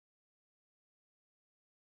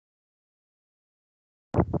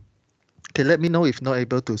Okay, let me know if not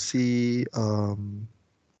able to see the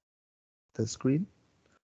screen.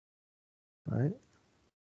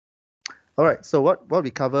 All right, so what we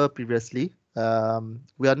covered previously,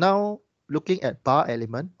 we are now looking at bar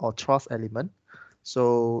element or truss element.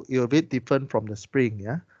 So it's a bit different from the spring,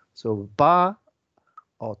 yeah. So bar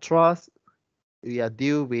or truss, we are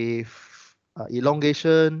deal with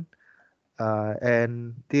elongation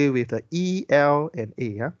and deal with the E, L, and A.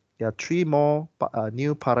 Yeah? There are three more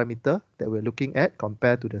new parameter that we're looking at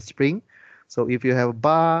compared to the spring. So if you have a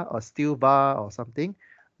bar or steel bar or something,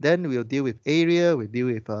 then we'll deal with area, we'll deal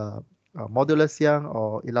with modulus Young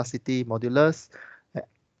or elasticity modulus,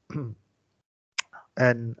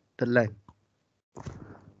 and the length.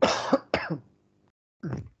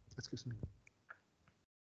 Excuse me.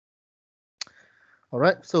 All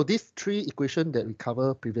right, so these three equations that we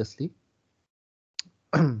covered previously,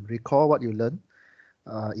 recall what you learned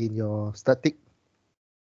in your static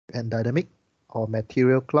and dynamic or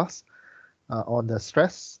material class on the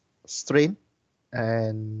stress, strain,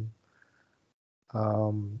 and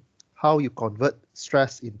how you convert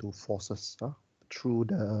stress into forces through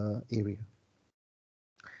the area.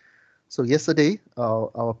 So yesterday,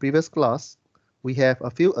 our previous class, we have a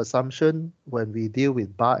few assumptions when we deal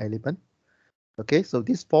with bar element. Okay, so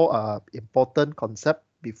these four are important concepts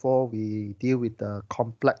before we deal with the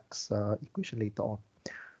complex equation later on.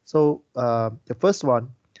 So the first one,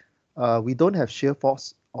 we don't have shear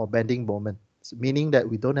force or bending moment, meaning that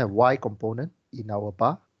we don't have Y component in our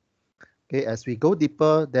bar. Okay, as we go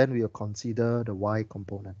deeper, then we will consider the Y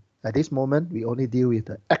component. At this moment, we only deal with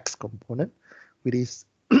the X component, which is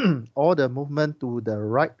all the movement to the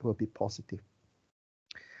right will be positive.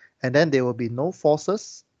 And then there will be no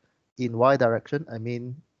forces in Y direction. I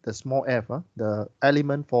mean, the small f, the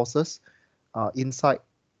element forces inside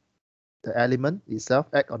the element itself,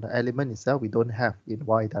 act on the element itself, we don't have in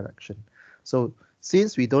Y direction. So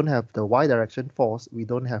since we don't have the Y direction force, we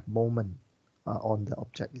don't have moment on the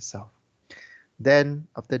object itself. Then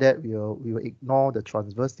after that, we will ignore the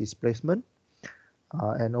transverse displacement.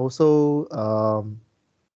 And also,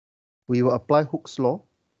 we will apply Hooke's law.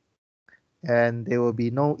 And there will be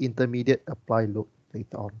no intermediate apply load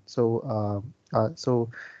later on. So,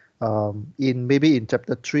 maybe in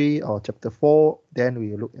chapter 3 or chapter 4, then we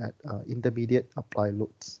will look at intermediate apply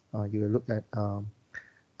loads. You will look at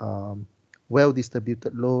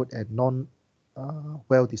well-distributed load and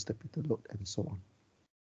non-well-distributed load and so on.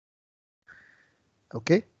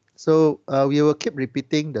 Okay, so we will keep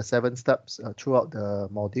repeating the 7 steps throughout the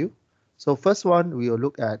module. So first one, we will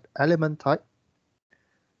look at element type.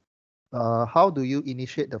 How do you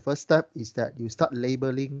initiate? The first step is that you start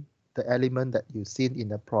labeling the element that you've seen in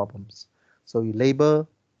the problems. So you label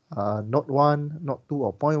node 1, node 2,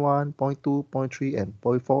 or point 1, point 2, point 3, and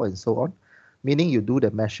point 4, and so on. Meaning you do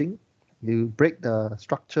the meshing. You break the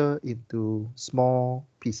structure into small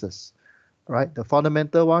pieces. Right? The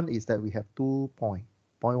fundamental one is that we have 2 points,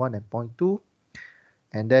 point 1 and point 2.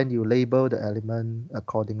 And then you label the element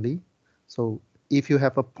accordingly. So if you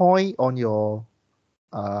have a point on your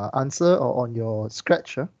answer or on your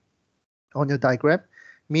scratch, on your diagram,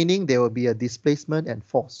 meaning there will be a displacement and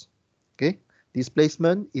force. Okay,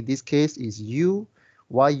 displacement in this case is u,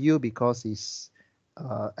 yu because it's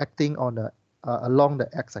acting on along the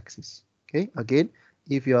x-axis. Okay, again,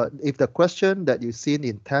 if the question that you've seen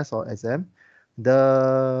in test or exam,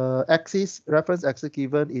 the axis reference axis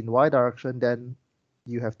given in y direction, then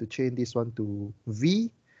you have to change this one to v.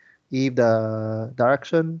 If the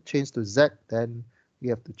direction change to z, then you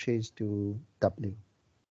have to change to W.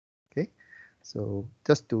 Okay, so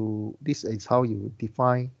this is how you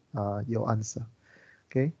define your answer.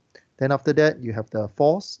 Okay, then after that, you have the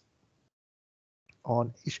force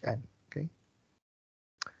on each end. Okay,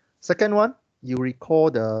 second one, you recall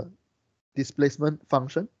the displacement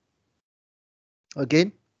function.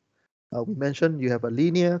 Again, we mentioned you have a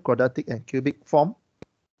linear, quadratic, and cubic form.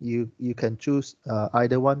 You can choose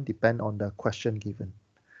either one, depend on the question given.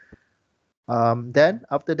 Then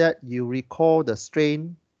after that, you recall the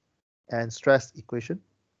strain and stress equation.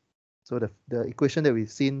 So the equation that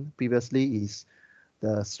we've seen previously is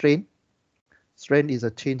the strain. Strain is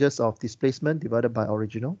the changes of displacement divided by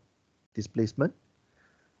original displacement.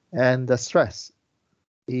 And the stress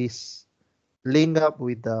is linked up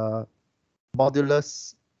with the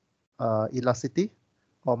modulus elasticity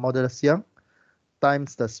or modulus Young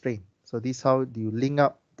times the strain. So this is how you link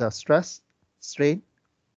up the stress, strain,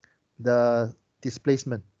 the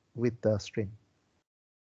displacement with the strain.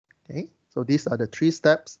 Okay, so these are the 3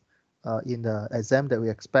 steps in the exam that we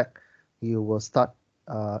expect you will start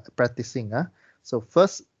practicing. So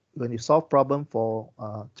first, when you solve problem for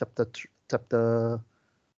chapter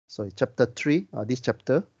sorry, chapter 3, this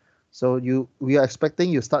chapter. So we are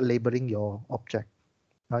expecting you start labeling your object,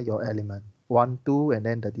 your element, 1, 2, and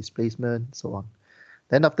then the displacement, so on.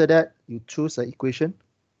 Then after that, you choose an equation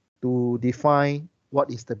to define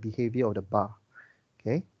what is the behavior of the bar.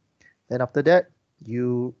 Okay. Then after that,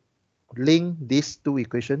 you link these two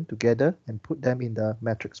equations together and put them in the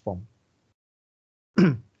matrix form.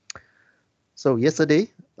 So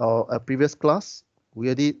yesterday, or a previous class, we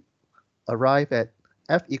already arrived at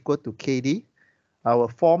F equal to KD. Our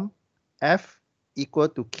form F equal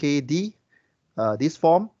to KD. This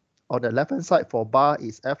form on the left-hand side for bar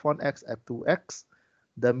is F1x, F2x.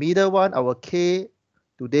 The middle one, our K,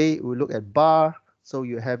 today we look at bar. So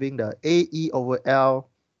you're having the AE over L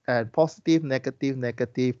and positive, negative,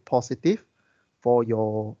 negative, positive for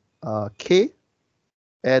your K.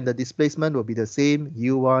 And the displacement will be the same,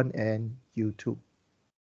 U1 and U2.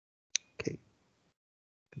 Okay,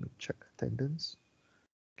 let me check attendance.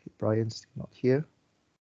 Okay, Brian's not here.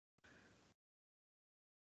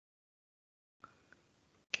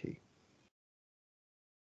 Okay.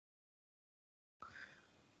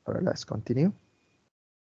 All right, let's continue.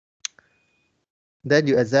 Then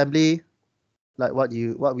you assembly like what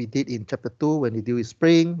we did in chapter 2 when you deal with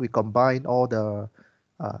spring. We combine all the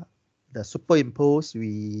superimpose.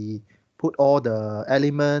 We put all the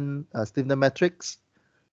element stiffness matrix.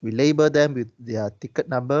 We label them with their ticket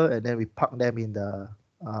number, and then we park them in the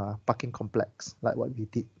parking complex, like what we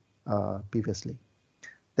did previously.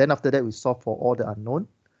 Then after that, we solve for all the unknown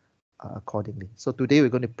accordingly. So today we're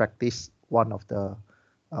going to practice one of the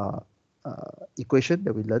equation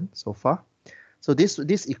that we learned so far. So this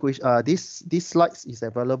equation, this slides is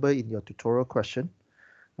available in your tutorial question.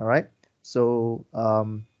 All right. So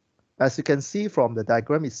as you can see from the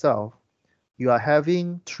diagram itself, you are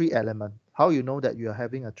having 3 elements. How you know that you are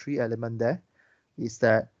having a 3 element there is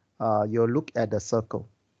that you look at the circle.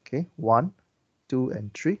 Okay, 1, 2,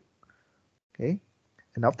 and 3. Okay,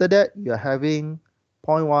 and after that you are having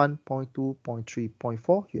 0.1, 0.2, 0.3,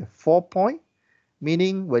 0.4. You have 4 points,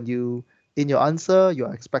 meaning when you in your answer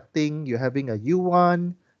you're expecting you're having a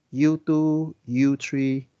U1, U2,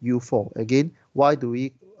 U3, U4. Again, why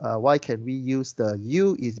can we use the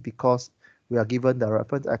U is because we are given the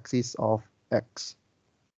reference axis of X.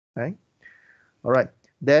 Right? All right.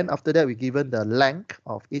 Then after that, we're given the length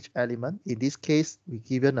of each element. In this case, we're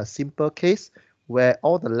given a simple case where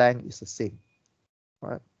all the length is the same. All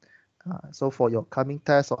right. So for your coming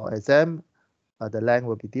test or exam, the length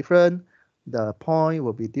will be different, the point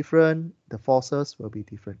will be different, the forces will be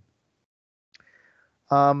different.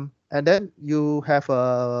 And then you have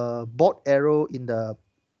a board arrow in the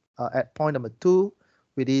at point number 2,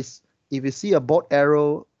 which is if you see a board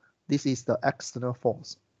arrow, this is the external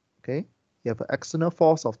force. Okay, you have an external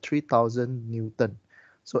force of 3000 Newton.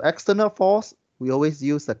 So external force, we always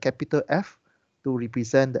use the capital F to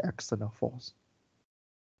represent the external force.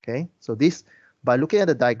 Okay, so this, by looking at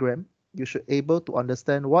the diagram, you should be able to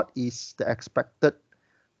understand what is the expected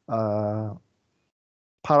parameter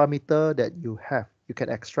that you have. You can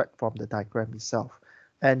extract from the diagram itself.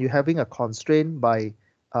 And you're having a constraint by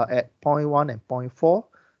at 0.1 and 0.4.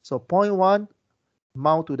 So 0.1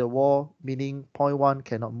 mount to the wall, meaning 0.1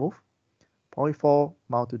 cannot move. 0.4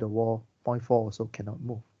 mount to the wall, 0.4 also cannot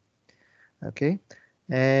move. Okay,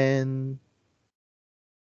 and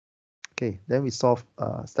okay, then we solve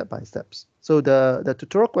step by steps. So the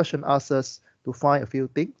tutorial question asks us to find a few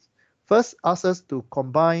things. First, asks us to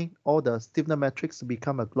combine all the stiffness matrix to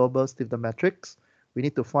become a global stiffness matrix. We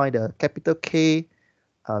need to find the capital K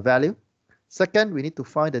value. Second, we need to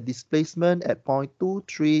find the displacement at 0.2,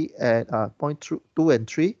 3, and 0.2 and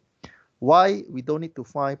 3. Why we don't need to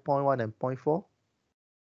find 0.1 and 0.4?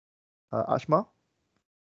 Ashma?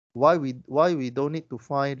 Why we don't need to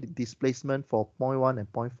find displacement for 0.1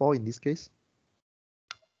 and 0.4 in this case?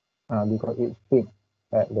 Because it's fixed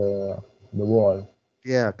at the wall.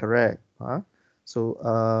 Yeah, correct. So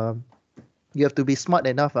you have to be smart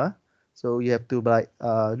enough. So you have to like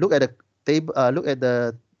look at the table, look at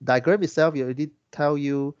the diagram itself. You already tell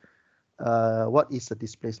you what is the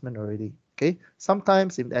displacement already. Okay.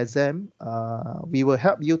 Sometimes in the exam, we will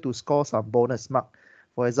help you to score some bonus mark.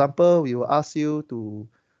 For example, we will ask you to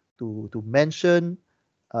mention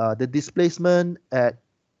the displacement at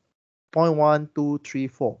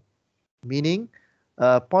 0.1234, meaning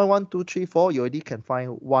 0.1234, you already can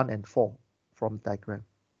find 1 and 4 from the diagram.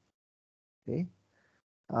 Okay.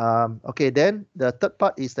 Okay, then the third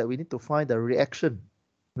part is that we need to find the reaction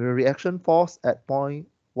force at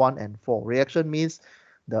 0.1 and 4. Reaction means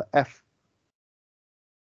the F.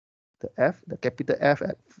 The capital F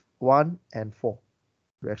at 1 and 4.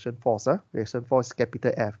 Reaction force, reaction force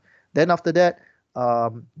capital F. Then after that,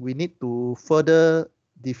 we need to further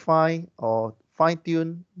define or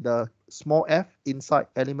fine-tune the small f inside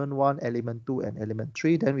element 1, element 2, and element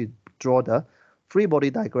 3. Then we draw the free body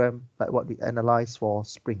diagram like what we analyzed for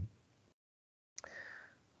spring.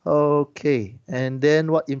 Okay, and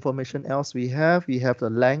then what information else we have? We have the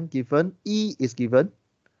length given, E is given,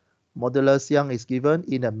 modulus Young is given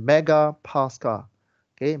in a megapascal.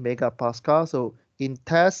 Okay, megapascal. So in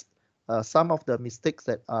test, some of the mistakes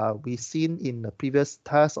that we seen in the previous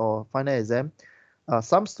test or final exam,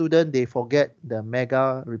 some students they forget the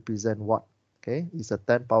mega represent what. Okay, it's a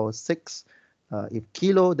 10 power 6. If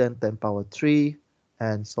kilo, then 10 power 3,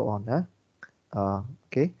 and so on.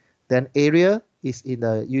 Okay, then area is in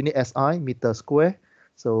the unit SI, meter square.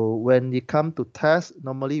 So when you come to test,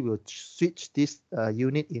 normally we'll switch this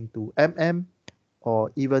unit into mm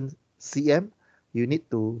or even cm. You need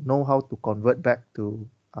to know how to convert back to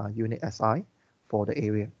unit SI for the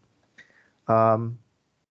area.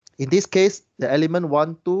 In this case, the element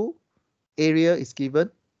 1, 2 area is given.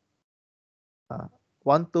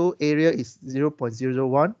 1, 2 area is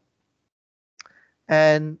 0.001.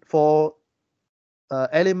 And for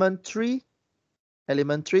element 3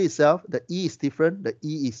 itself, the E is different. The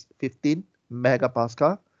E is 15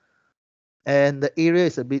 megapascal. And the area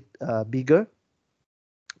is a bit bigger,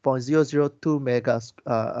 0.002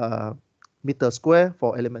 meter square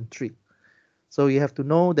for element 3. So you have to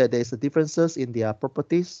know that there is a differences in their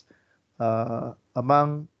properties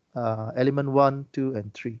among element 1, 2,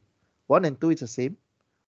 and 3. 1 and 2 is the same,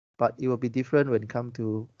 but it will be different when it comes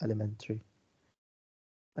to element 3.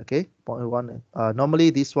 Okay, 0.1. Normally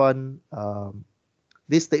this one,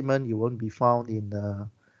 this statement you won't be found in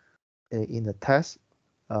the test.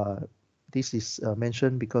 This is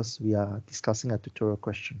mentioned because we are discussing a tutorial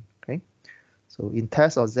question. Okay, so in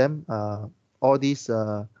test or exam, all these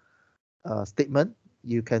statement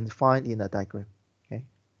you can find in a diagram. Okay.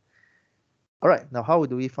 All right. Now, how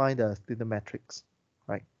do we find the stiffness matrix?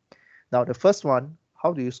 Right. Now, the first one,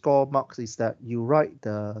 how do you score marks? Is that you write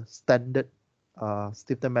the standard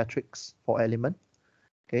stiffness matrix for element.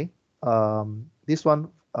 Okay. This one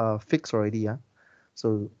fixed already. Yeah.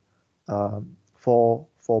 So for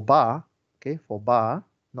bar, okay, for bar,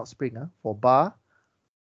 not spring. For bar,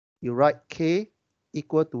 you write K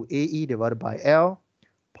equal to AE divided by L,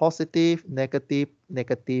 positive, negative,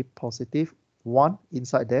 negative, positive, 1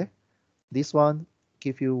 inside there. This one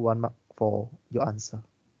give you 1 mark for your answer.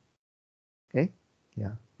 Okay,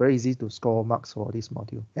 yeah, very easy to score marks for this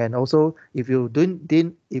module. And also, if you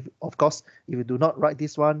of course, if you do not write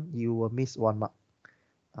this one, you will miss 1 mark.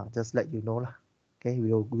 Just let you know lah. Okay,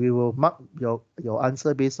 we will mark your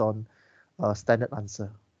answer based on standard answer.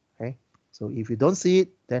 Okay, so if you don't see it,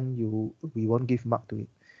 then we won't give mark to it.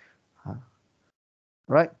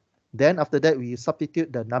 Right. Then after that, we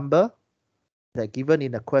substitute the number that given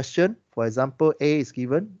in the question. For example, A is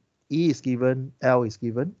given, E is given, L is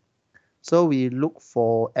given. So we look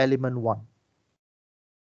for element 1.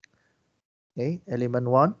 Okay, element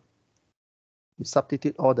 1. You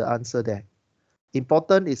substitute all the answer there.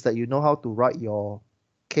 Important is that you know how to write your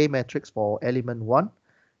K matrix for element 1.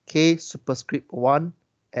 K superscript 1,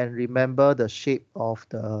 and remember the shape of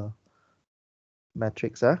the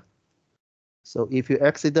matrix. So if you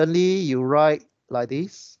accidentally you write like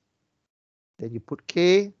this, then you put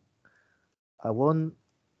K. I won't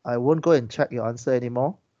go and check your answer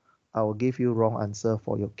anymore. I will give you wrong answer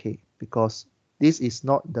for your K, because this is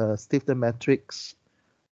not the stiffness matrix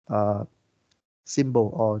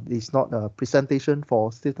symbol, or this is not a presentation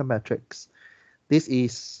for stiffness matrix. This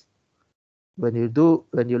is when you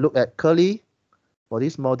look at curly for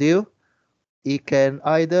this module, it can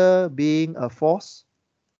either being a force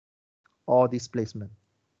or displacement.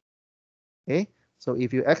 Okay, so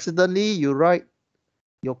if you accidentally you write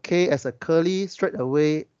your K as a curly, straight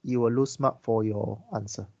away you will lose mark for your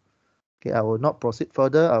answer. Okay, I will not proceed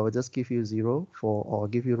further. I will just give you 0 or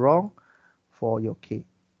give you wrong for your K.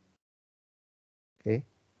 Okay,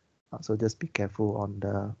 so just be careful on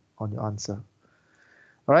your answer.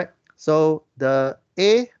 All right, so the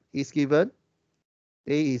A is given.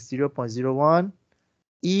 A is 0.01.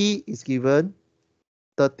 E is given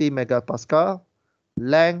 30 megapascal.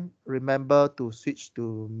 Length, remember to switch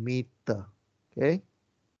to meter. Okay,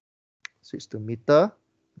 switch to meter,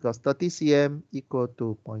 because 30 cm equal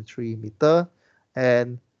to 0.3 meter,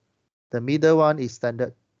 and the middle one is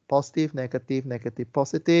standard positive, negative, negative,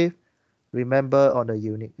 positive. Remember on the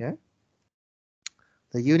unit. Yeah,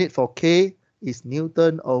 the unit for K is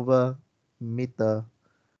Newton over meter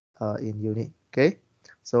in unit. Okay,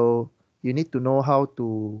 so you need to know how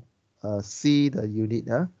to see the unit.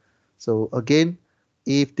 So again,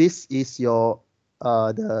 if this is your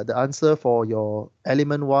the answer for your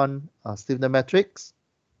element 1 stiffness matrix.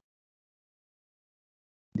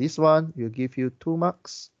 This one will give you 2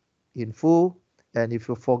 marks in full, and if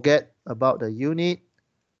you forget about the unit,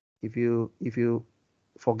 if you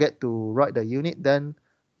forget to write the unit, then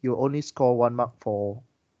you only score 1 mark for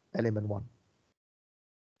element 1.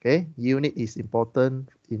 Okay, unit is important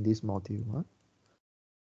in this module. Huh?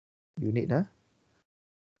 Unit, huh?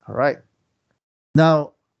 All right.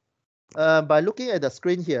 Now, by looking at the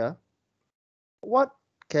screen here, what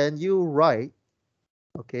can you write?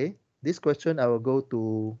 Okay, this question I will go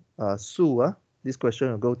to Sue. This question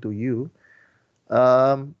will go to you.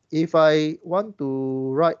 If I want to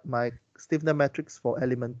write my stiffness matrix for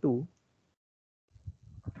element 2,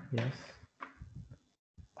 Yes.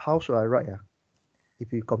 how should I write?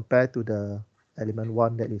 If you compare to the element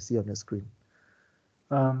 1 that you see on the screen.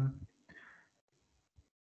 Let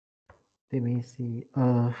me see.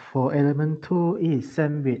 For element 2 is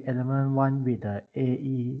same with element 1 with the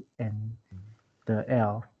AE and the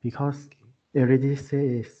L, because they already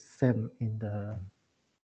say it's same in the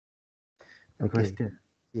Okay. question.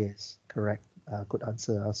 Yes, correct. Good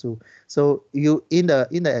answer, Asu. So you in the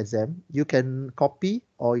exam, you can copy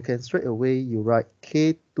or you can straight away you write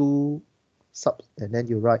K2 sub and then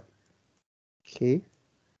you write K1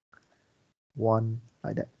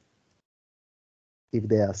 like that. If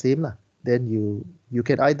they are same lah, then you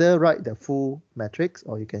can either write the full matrix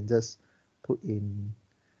or you can just put in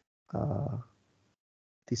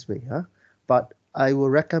this way. But I will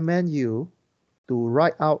recommend you to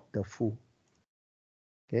write out the full.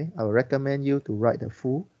 Okay, I will recommend you to write the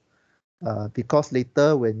full. Because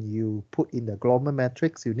later when you put in the Glomar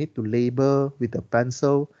matrix, you need to label with a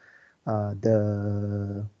pencil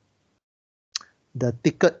the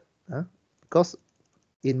ticket. Because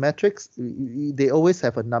in matrix, they always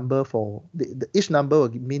have a number for each number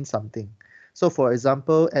will mean something. So for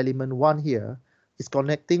example, element 1 here is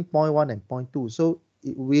connecting point 1 and point 2. So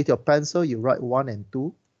with your pencil, you write 1 and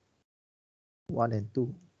 2. 1 and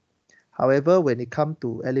 2. However, when it comes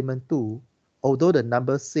to element 2, although the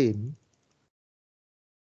numbers same,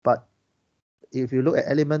 but if you look at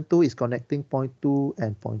element 2, it's connecting point 2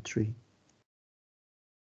 and point 3.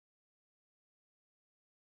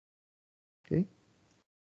 Okay.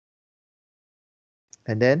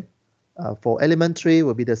 And then for element 3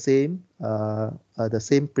 will be the same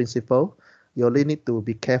principle. You only need to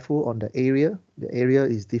be careful on the area. The area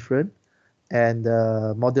is different, and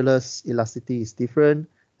the modulus elasticity is different.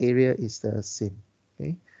 Area is the same.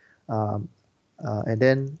 Okay. And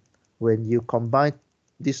then when you combine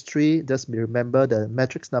these three, just remember the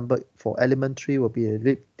matrix number for element 3 will be a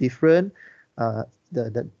bit different.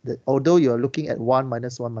 Although you're looking at 1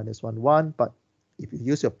 minus 1 minus 1, 1, but if you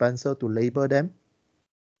use your pencil to label them,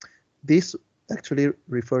 this actually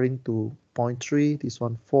referring to point 3, this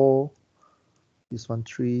one 4, this one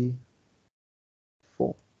 3,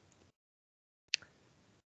 4.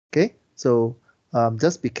 Okay, so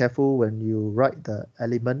just be careful when you write the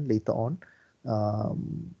element later on.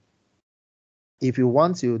 If you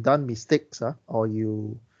once you've done mistakes or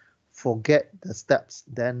you forget the steps,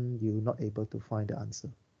 then you're not able to find the answer.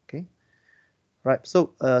 Okay, right.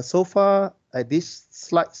 So so far at these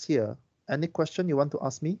slides here, any question you want to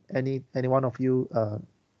ask me? Any one of you?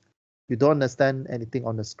 You don't understand anything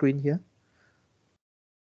on the screen here?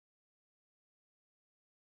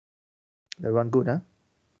 Everyone good, huh?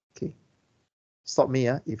 Okay. Stop me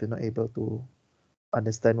if you're not able to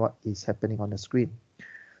understand what is happening on the screen.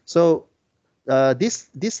 So this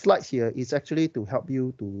slide here is actually to help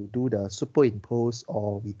you to do the superimpose,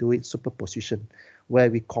 or we do it superposition, where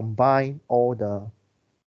we combine all the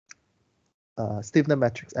stiffness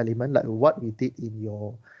matrix element like what we did in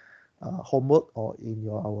your homework or in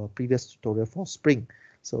our previous tutorial for spring.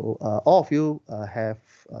 So all of you have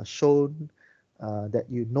shown that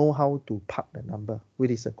you know how to park the number,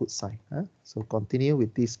 which is a good sign. So continue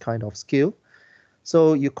with this kind of skill.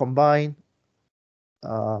 So you combine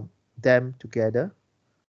them together.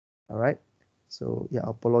 All right. So yeah, I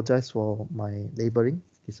apologize for my labeling.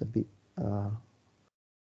 It's a bit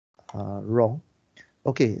wrong.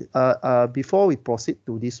 Okay. Before we proceed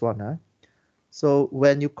to this one, so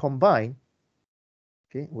when you combine,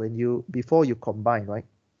 okay, before you combine, right?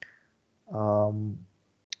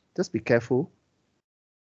 Just be careful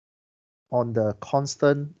on the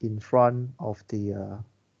constant in front of the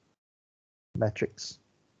matrix.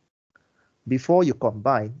 Before you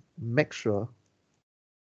combine, make sure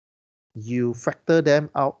you factor them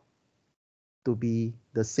out to be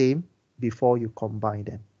the same before you combine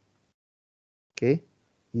them. Okay,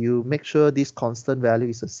 you make sure this constant value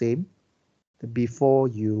is the same before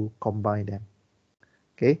you combine them.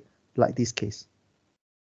 Okay, like this case.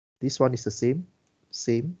 This one is the same,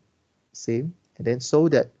 same, and then so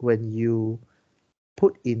that when you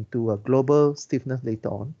put into a global stiffness later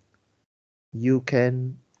on, you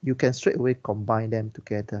can straight away combine them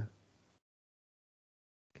together.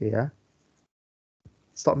 Okay,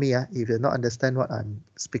 stop me if you not understand what I'm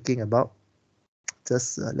speaking about.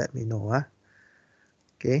 Just let me know.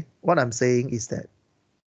 Okay, what I'm saying is that,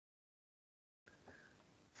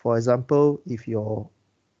 for example, if your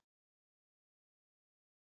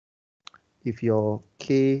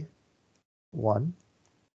K1,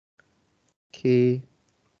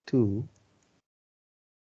 K2,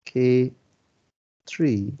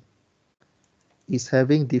 K3 is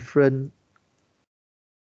having different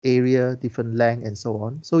area, different length, and so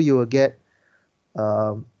on, so you will get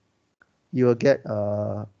a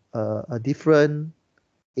different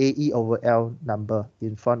AE over L number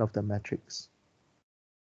in front of the matrix.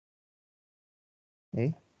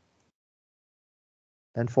 Okay.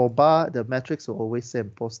 And for bar, the matrix will always same,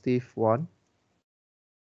 positive 1,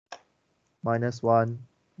 minus 1,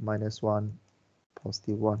 minus 1,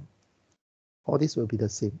 positive 1. All this will be the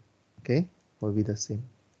same. Okay, will be the same.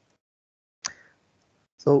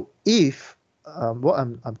 So if what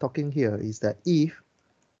I'm talking here is that if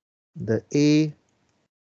the A,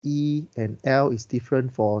 E, and L is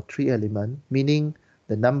different for 3 elements, meaning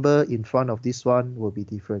the number in front of this one will be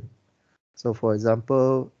different. So for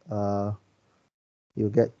example, you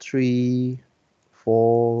get 3,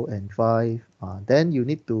 4, and 5. Then you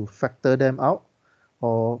need to factor them out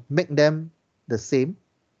or make them the same,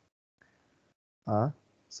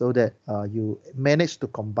 so that you manage to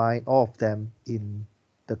combine all of them in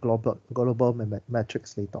the global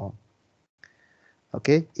matrix later on.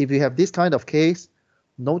 Okay, if you have this kind of case,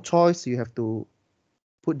 no choice, you have to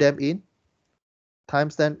put them in,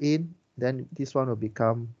 times them in, then this one will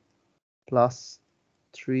become plus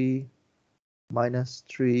 3, minus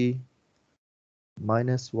 3,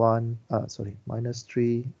 minus 1, minus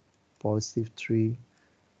 3, positive 3,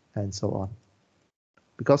 and so on.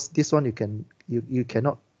 Because this one you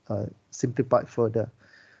cannot simplify further.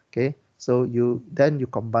 Okay, so you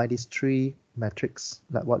combine these 3 matrices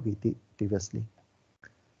like what we did previously.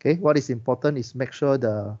 Okay, what is important is make sure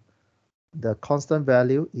the constant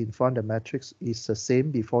value in front of the matrix is the same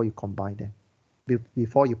before you combine them,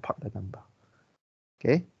 before you plug the number.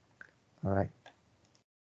 Okay, all right.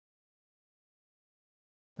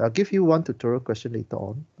 I'll give you one tutorial question later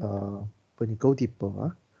on when you go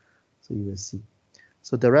deeper, so you will see.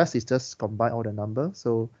 So the rest is just combine all the numbers.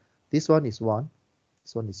 So this one is 1,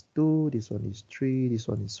 this one is 2, this one is 3, this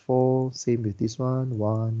one is 4. Same with this one,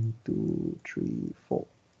 1, 2, 3, 4.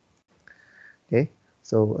 Okay,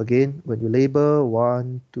 so again, when you label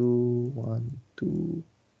 1, 2, 1, 2,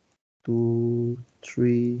 2,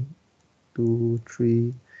 3, 2,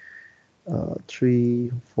 3,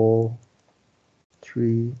 3, 4,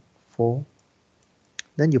 3, 4,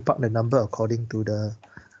 then you park the number according to the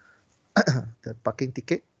the parking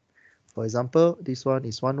ticket. For example, this one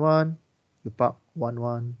is 1, 1, you park 1,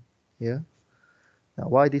 1 here. Now,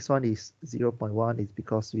 why this one is 0.1 is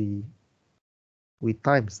because we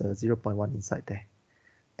times the 0.1 inside there.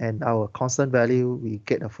 And our constant value, we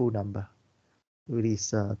get a full number. It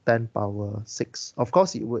is 10 power 6. Of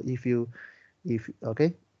course,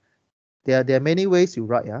 okay, there are many ways you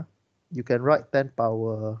write. You can write 10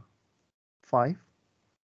 power 5,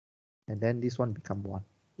 and then this one become 1.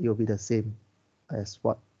 It will be the same as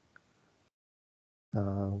what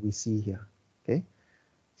we see here. Okay,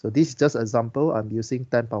 so this is just an example. I'm using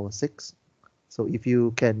 10 power 6. So if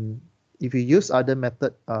you use other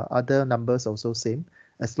method, other numbers also same,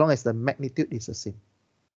 as long as the magnitude is the same.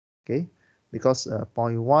 Okay, because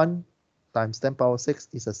 0.1 times 10 power 6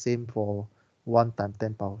 is the same for 1 times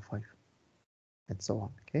 10 power 5, and so on.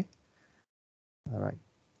 Okay, all right.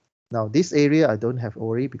 Now this area I don't have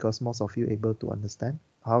worry because most of you able to understand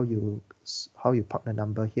how you park the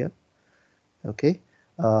number here. Okay,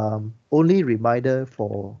 only reminder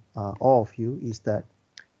for all of you is that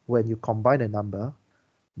when you combine the number,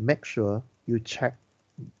 make sure you check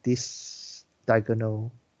this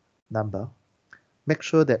diagonal number. Make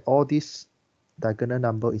sure that all this diagonal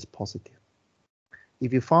number is positive.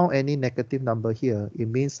 If you found any negative number here, it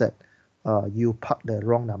means that you parked the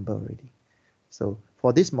wrong number already. So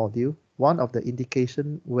for this module, one of the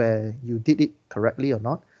indication where you did it correctly or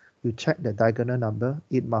not, you check the diagonal number,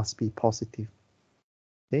 it must be positive.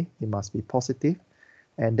 Okay, it must be positive.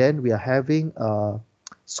 And then we are having a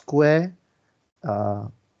square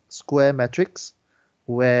matrix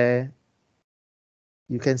where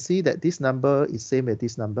you can see that this number is same as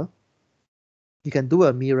this number. You can do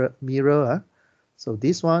a mirror. So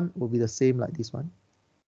this one will be the same like this one.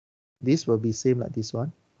 This will be same like this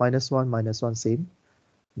one. -1, same.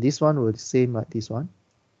 This one will same like this one.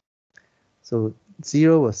 So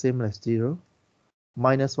 0 will same as 0.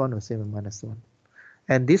 -1 will same as -1.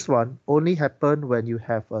 And this one only happen when you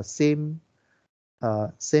have a same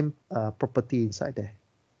property inside there.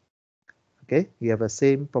 Okay, you have a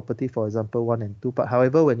same property, for example, 1 and 2. But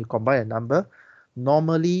however, when you combine a number,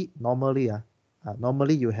 normally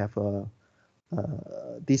you have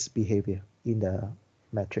this behavior in the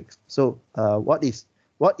matrix. So what is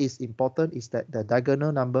important is that the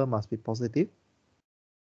diagonal number must be positive.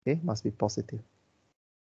 Okay, must be positive.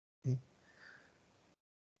 Okay.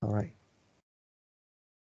 All right.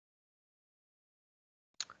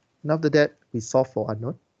 And after that, we solve for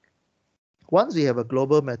unknown. Once we have a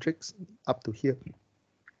global matrix up to here,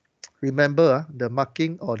 remember the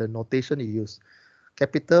marking or the notation you use.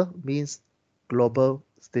 Capital means global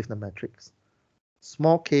stiffness matrix.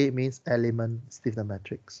 Small k means element stiffness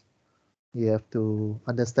matrix. You have to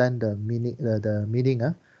understand the meaning.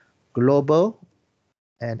 Global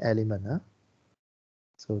and element.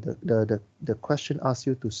 So the question asks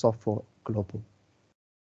you to solve for global.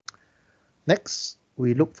 Next,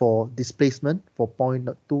 we look for displacement for point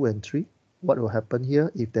 2 and 3. What will happen here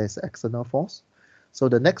if there's external force? So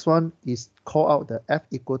the next one is call out the F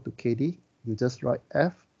equal to KD. You just write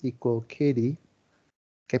F equal KD,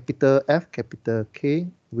 capital F, capital K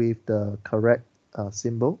with the correct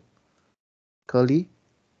symbol, curly,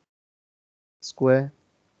 square,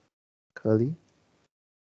 curly.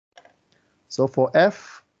 So for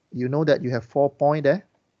F, you know that you have 4 points there.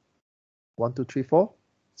 1, 2, 3, 4.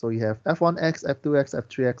 So you have F1x, F2x,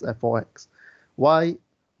 F3x, F4x. Why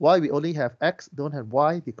we only have x, don't have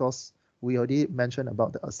y? Because we already mentioned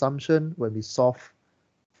about the assumption when we solve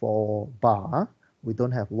for bar, we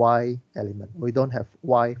don't have y element. We don't have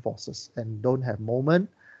y forces and don't have moment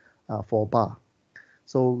for bar.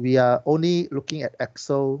 So we are only looking at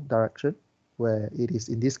axial direction, where it is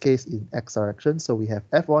in this case in x direction. So we have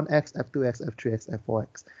F1x, F2x, F3x,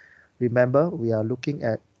 F4x. Remember, we are looking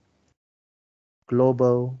at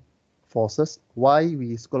global forces. Why we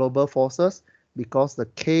use global forces? Because the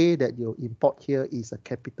K that you import here is a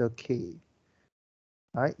capital K.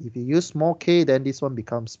 Right? If you use small k, then this one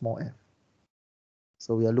becomes small f.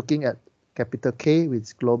 So we are looking at capital K, which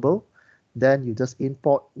is global. Then you just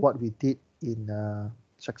import what we did in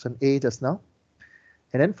section A just now.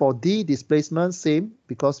 And then for D displacement, same,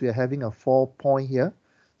 because we are having a 4 point here.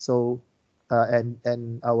 So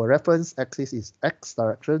and our reference axis is x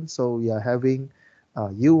direction. So we are having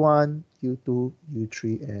U1, U2,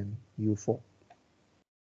 U3, and U4.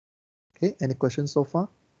 Okay, any questions so far?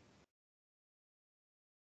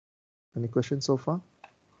 Any questions so far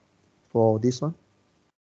for this one?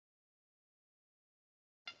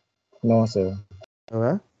 No, sir. All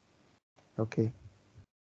right. Okay.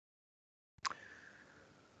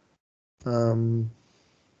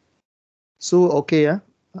 Sue, okay, yeah?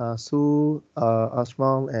 Sue,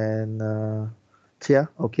 Asmal, and Tia,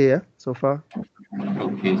 okay, yeah, so far?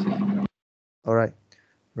 Okay, sir. All right,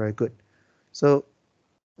 very good. So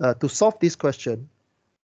to solve this question,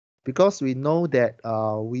 because we know that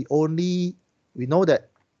we know that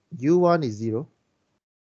U1 is 0,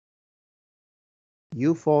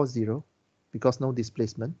 U4 0, because no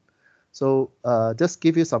displacement. So just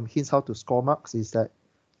give you some hints how to score marks is that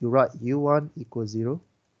you write U1 equals 0,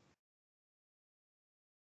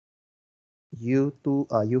 U2,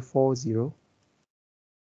 U4 0.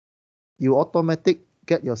 You automatic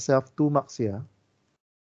get yourself 2 marks here.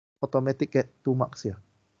 Automatic get 2 marks here.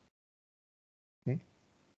 Okay.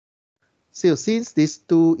 So since this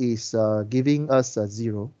 2 is giving us a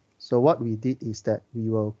 0, so what we did is that we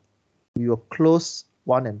will close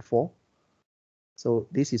 1 and 4. So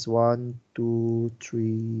this is 1, 2,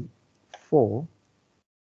 3, 4.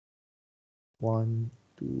 1,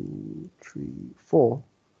 2, 3, 4.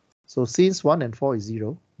 So since 1 and 4 is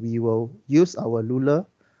 0, we will use our ruler,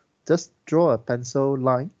 just draw a pencil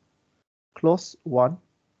line, close 1,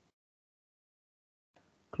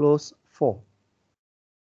 close 4.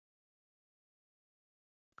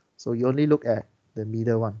 So you only look at the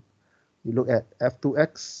middle one. You look at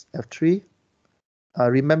F2x, F3.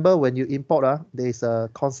 Remember when you import, there is a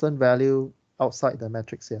constant value outside the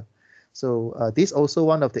matrix here. So this also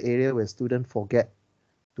one of the area where students forget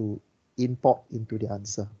to import into the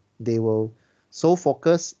answer. They will so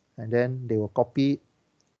focus and then they will copy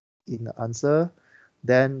in the answer.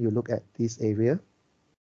 Then you look at this area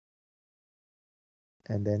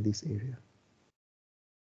and then this area.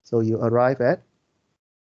 So you arrive at,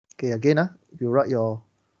 okay, again, you write all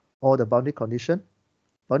the boundary condition.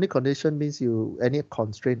 Boundary condition means any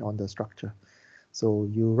constraint on the structure. So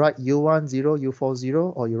you write U1 0, U4 0,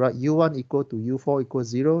 or you write U1 equal to U4 equals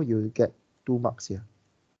 0, you get 2 marks here.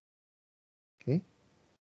 Okay.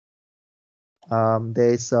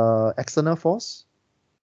 There is external force.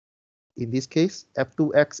 In this case,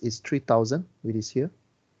 F2x is 3000, which is here.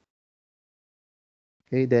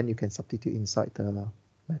 Okay, then you can substitute inside the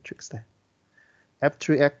matrix there.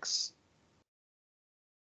 F3x.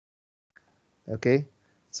 Okay,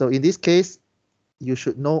 so in this case, you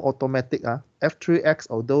should know automatic. F3x,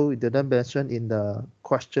 although it didn't mention in the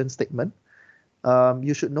question statement,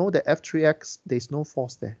 you should know that F3x, there's no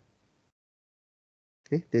force there.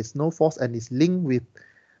 Okay, there's no force and it's linked with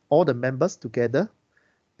all the members together,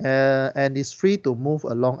 and it's free to move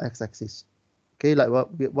along x-axis. Okay, like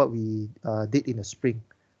what we did in the spring,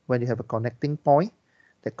 when you have a connecting point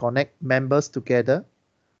that connect members together,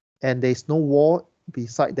 and there's no wall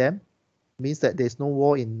beside them, means that there's no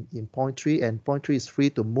wall in point 3, and point 3 is free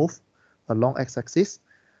to move along x-axis,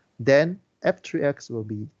 then F3x will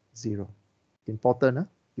be 0. Important,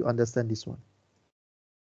 you understand this one.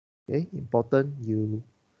 Okay, important you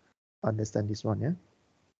understand this one, yeah.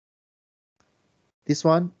 This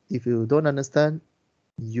one, if you don't understand,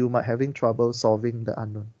 you might having trouble solving the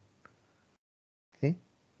unknown. Okay,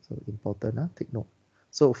 so important, take note.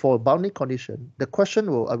 So for boundary condition, the question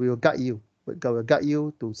will guide you. Will guide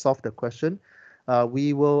you to solve the question.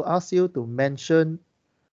 We will ask you to mention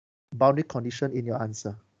boundary condition in your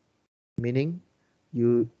answer. Meaning,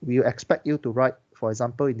 we expect you to write, for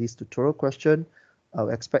example, in this tutorial question, I'll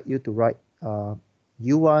expect you to write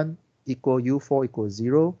U1 equal U4 equals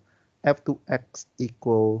 0, F2x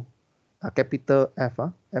equal capital F,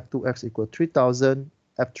 F2x equal 3000,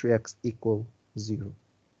 F3x equal 0.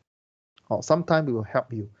 Or sometime we will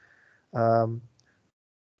help you.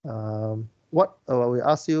 We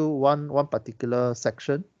ask you one particular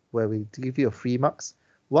section where we give you a 3 marks.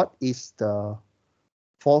 What is the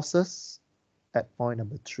forces at point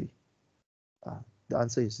number 3? The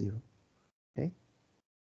answer is 0. Okay.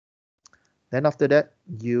 Then after that,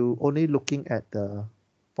 you only looking at the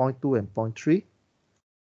point 2 and point 3.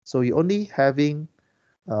 So you only having,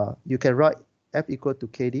 you can write F equal to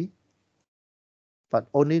KD, but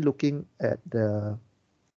only looking at the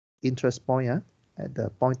interest point, at the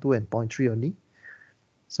point 2 and point 3 only.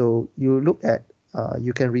 So you look at,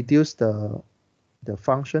 you can reduce the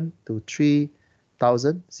function to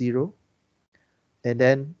 3000, 0. And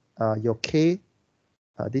then your K,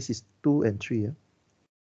 this is 2 and 3.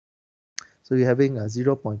 So you're having a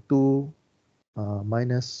 0.2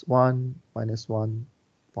 minus 1 minus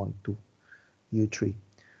 1.2 U3.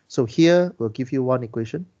 So here we'll give you one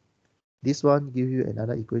equation. This one give you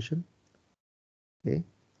another equation. Okay.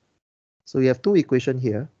 So you have 2 equations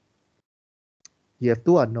here. You have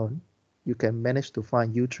 2 unknown. You can manage to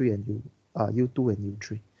find U3 and U2 and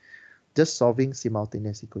U3. Just solving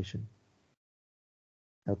simultaneous equation.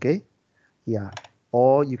 Okay. Yeah.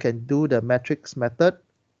 Or you can do the matrix method.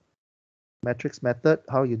 Matrix method,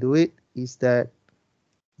 how you do it is that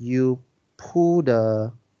you pull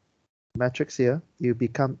the matrix here, you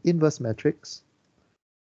become inverse matrix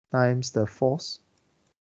times the force.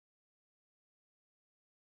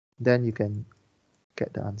 Then you can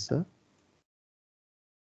get the answer.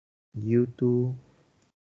 U2,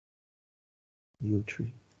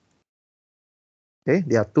 U3. Okay,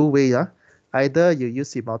 there are 2 ways. Either you use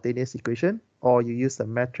simultaneous equation or you use the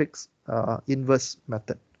matrix inverse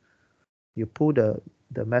method. You pull the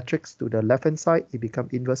matrix to the left hand side, it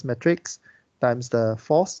becomes inverse matrix times the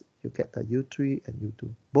force, you get the U3 and U2.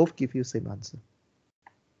 Both give you same answer.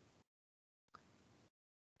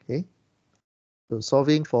 Okay. So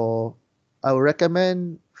solving for, I would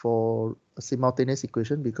recommend for a simultaneous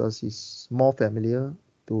equation because it's more familiar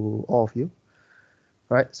to all of you.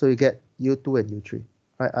 Right, so you get U2 and U3.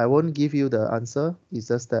 Right, I won't give you the answer. It's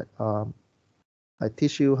just that I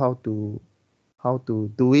teach you how to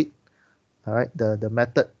do it. All right, the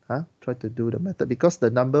method. Try to do the method because the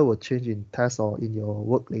number will change in test or in your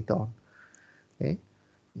work later on. Okay,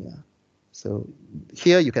 yeah. So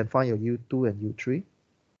here you can find your U2 and U3.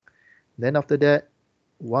 Then after that,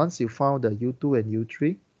 once you found the U2 and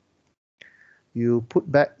U3, you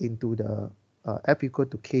put back into the F equal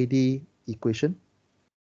to KD equation.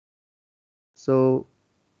 So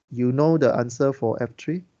you know the answer for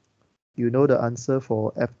F3, you know the answer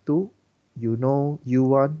for F2, you know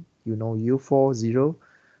U1, you know U4, 0,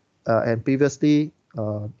 and previously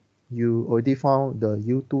you already found the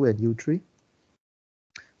U2 and U3.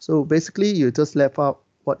 So basically you just left out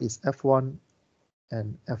what is F1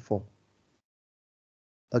 and F4.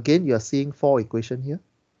 Again, you are seeing 4 equations here.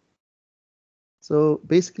 So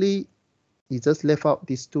basically you just left out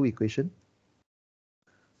these 2 equations.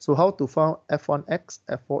 So how to find f1x,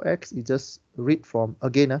 f4x? You just read from,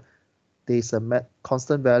 again, there's a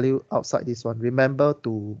constant value outside this one. Remember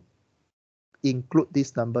to include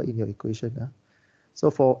this number in your equation. So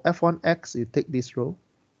for f1x, you take this row,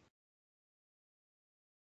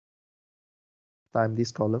 times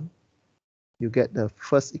this column. You get the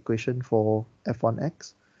first equation for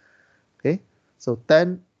f1x. Okay, so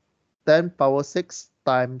 10 power 6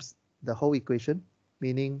 times the whole equation,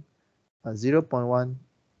 meaning 0.1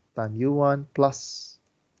 times u1 plus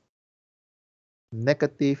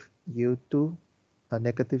negative u2,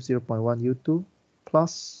 negative 0.1 u2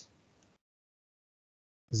 plus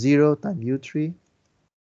 0 times u3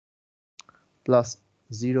 plus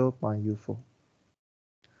 0.u4.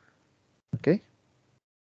 Okay.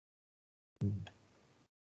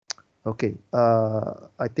 Okay,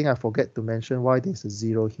 I think I forget to mention why there's a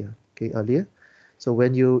 0 here, okay, earlier. So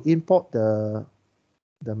when you import the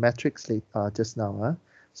matrix just now,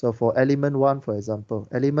 so for element 1, for example,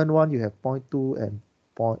 element 1, you have 0.2 and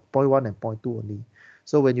 0.1 and 0.2 only.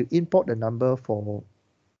 So when you import the number for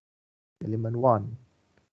element 1,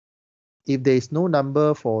 if there is no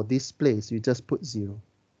number for this place, you just put 0.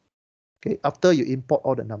 Okay, after you import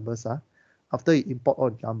all the numbers, after you import all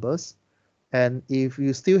the numbers, and if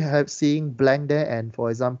you still have seeing blank there, and for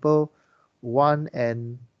example, 1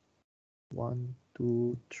 and 1,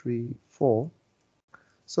 2, 3, 4.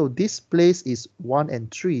 So this place is 1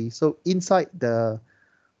 and 3. So inside the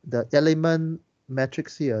element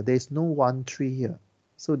matrix here, there's no 1, 3 here.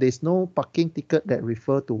 So there's no parking ticket that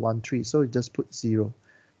refer to 1, 3. So you just put 0.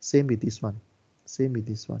 Same with this one. Same with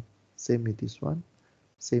this one. Same with this one.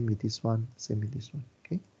 Same with this one. Same with this one.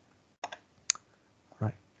 Okay.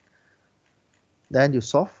 Right. Then you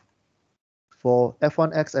solve for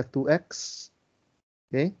f1x, f2x.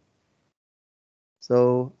 Okay.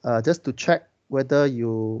 So just to check whether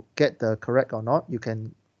you get the correct or not, you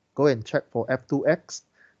can go and check for f2x.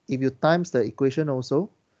 If you times the equation also,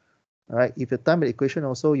 all right, if you time the equation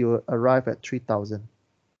also, you arrive at 3000.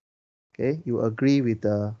 Okay, you agree with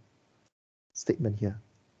the statement here.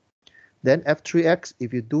 Then f3x,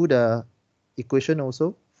 if you do the equation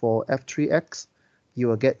also for f3x, you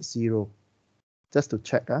will get 0. Just to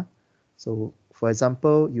check. So for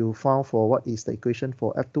example, you found for what is the equation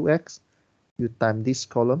for f2x, you time this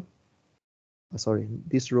column, sorry,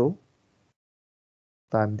 this row,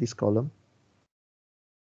 time this column.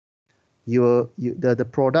 The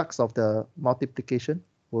products of the multiplication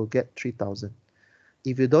will get 3000.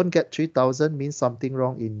 If you don't get 3000, means something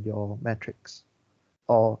wrong in your matrix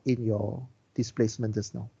or in your displacement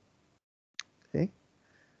just now. Okay.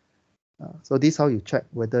 So this is how you check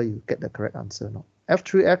whether you get the correct answer or not.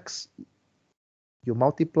 f3x, you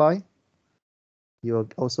multiply, you will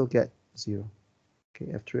also get 0.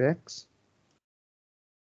 Okay, f3x,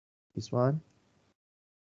 this one,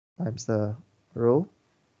 times the row,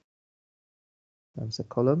 times the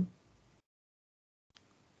column.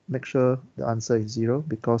 Make sure the answer is 0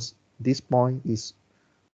 because this point is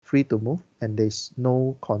free to move and there's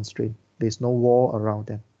no constraint. There's no wall around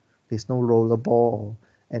them. There's no roller ball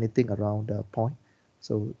or anything around the point.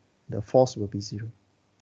 So the force will be 0.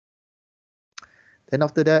 Then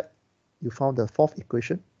after that, you found the fourth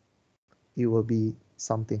equation. It will be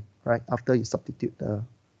something, right? After you substitute the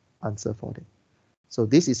answer for it. So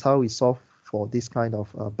this is how we solve for this kind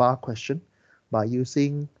of bar question by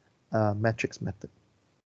using matrix method.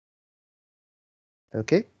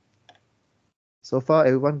 Okay. So far,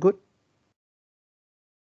 everyone good?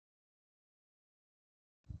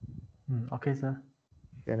 Okay, sir.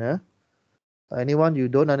 Anyone you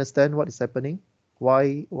don't understand what is happening?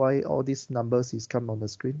 Why all these numbers is come on the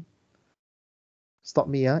screen? Stop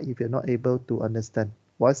me if you're not able to understand.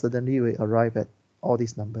 Why suddenly we arrive at all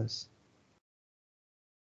these numbers?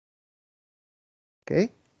 Okay.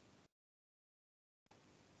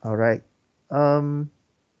 All right.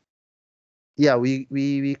 Yeah,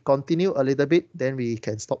 we continue a little bit, then we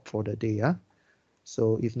can stop for the day.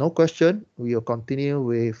 So if no question, we will continue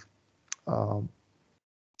with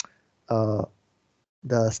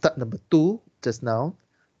the step number 2 just now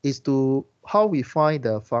is to how we find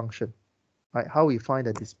the function, right? How we find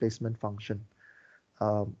the displacement function.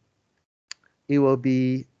 It will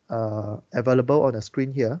be available on the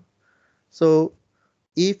screen here. So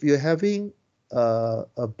if you're having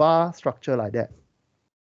a bar structure like that,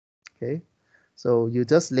 okay, so you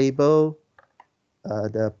just label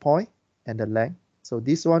the point and the length. So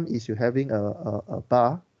this one is you having a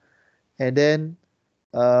bar, and then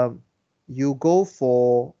you go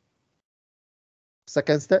for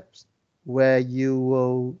second steps where you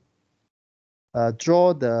will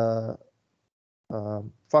draw the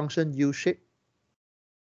function U shape.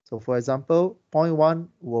 So for example, point 1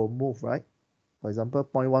 will move, right? For example,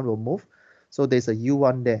 point 1 will move. So there's a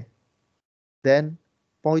U1 there. Then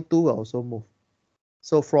point 2 will also move.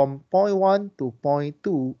 So from point 1 to point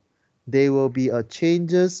 2, there will be a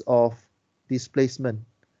changes of displacement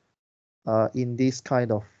in this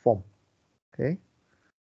kind of form. Okay.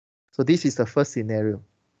 So this is the first scenario.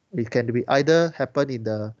 It can be either happen in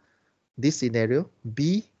this scenario,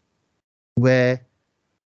 B, where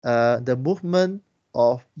the movement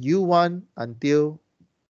of U1 until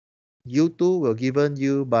U2 will given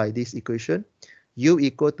you by this equation, U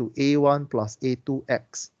equal to A1 plus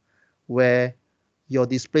A2x, where your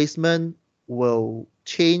displacement will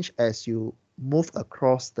change as you move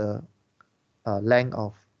across the length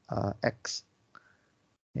of x.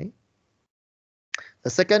 Okay. The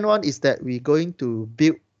second one is that we're going to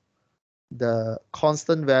build the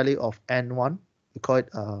constant value of n1. We call it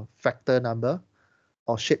a factor number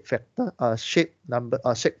or shape factor, shape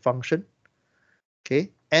function. Okay,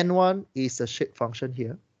 n1 is a shape function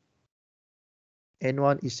here.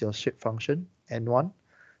 n1 is your shape function, n1.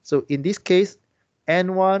 So in this case,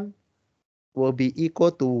 n1 will be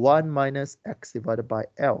equal to 1 minus x divided by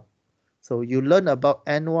L. So you learn about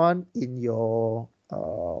n1 in your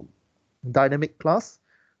dynamic class,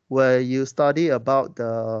 where you study about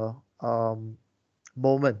the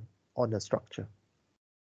moment on the structure.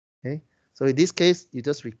 Okay, so in this case, you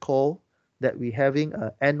just recall that we're having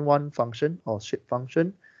a n1 function or shape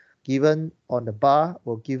function given on the bar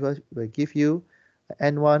will give you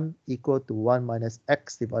n1 equal to 1 minus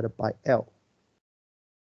x divided by L.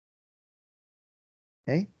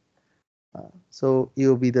 Okay, so it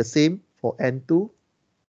will be the same for n2.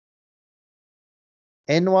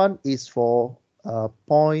 n1 is for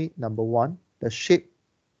point number 1, the shape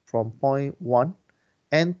from point 1.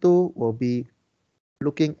 n2 will be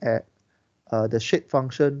looking at the shape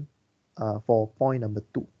function for point number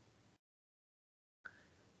 2.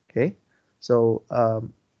 Okay, so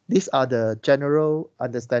these are the general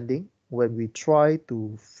understanding when we try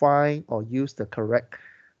to find or use the correct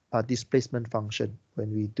displacement function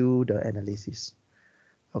when we do the analysis.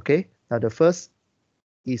 Okay, now the first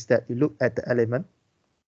is that you look at the element.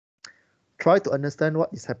 Try to understand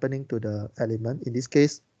what is happening to the element. In this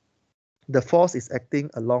case, the force is acting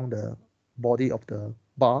along the body of the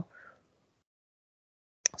bar.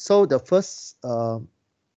 So the first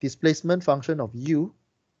displacement function of u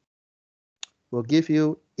will give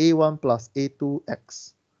you a1 plus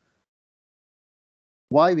a2x.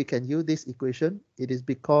 Why we can use this equation? It is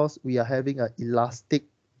because we are having an elastic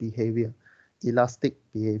behavior. Elastic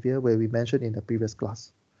behavior where we mentioned in the previous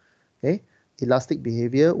class. Okay, elastic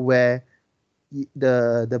behavior where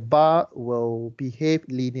the bar will behave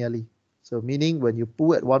linearly. So meaning when you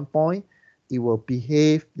pull at one point, it will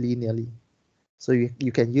behave linearly. So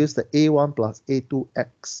you can use the a1 plus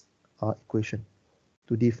a2x equation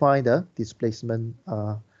to define the displacement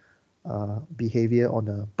behavior on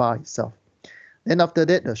the bar itself. Then after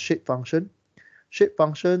that, the shape function. Shape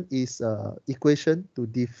function is equation to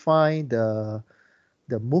define the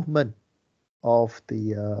movement of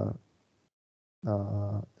the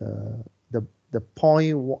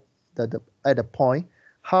point at the point,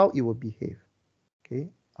 how it will behave. Okay,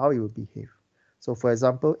 how it will behave. So for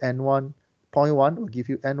example, n1 point 1 will give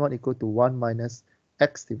you n1 equal to 1 minus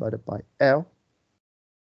x divided by L.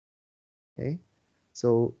 Okay,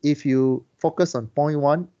 so if you focus on point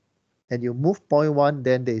 1 and you move point 1,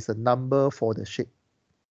 then there is a number for the shape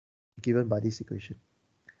given by this equation.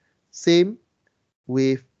 Same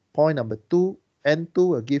with point number 2, n2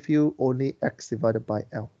 will give you only x divided by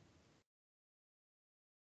L.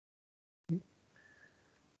 Okay.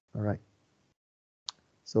 All right.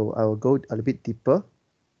 So I will go a little bit deeper.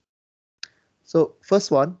 So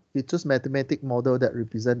first one, we choose mathematical model that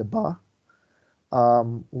represent the bar.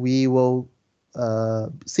 We will,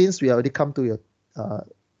 since we already come to your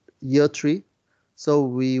year 3, so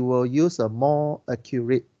we will use a more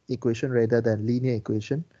accurate equation rather than linear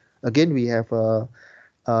equation. Again, we have a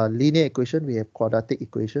linear equation, we have quadratic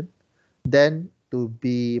equation. Then to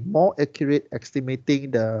be more accurate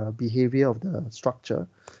estimating the behavior of the structure,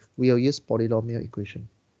 we will use polynomial equation.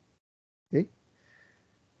 Okay.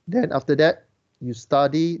 Then after that, you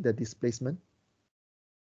study the displacement,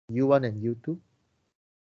 U1 and U2.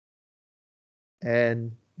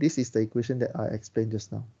 And this is the equation that I explained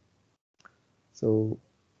just now. So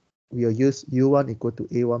we will use U1 equal to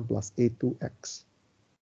A1 plus A2x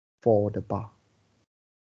for the bar.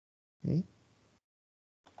 Okay.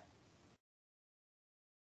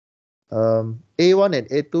 A1 and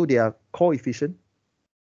A2, they are coefficient.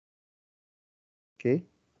 Okay.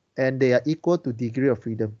 And they are equal to degree of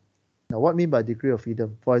freedom. Now, what I mean by degree of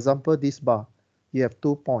freedom? For example, this bar, you have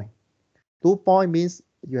 2 points. 2 points means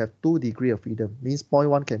you have 2 degrees of freedom. Means point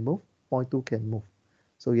 1 can move, point 2 can move.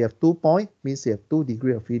 So you have 2 points, means you have 2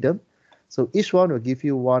 degrees of freedom. So each one will give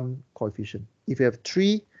you 1 coefficient. If you have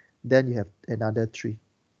 3, then you have another 3.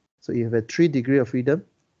 So you have a 3 degree of freedom,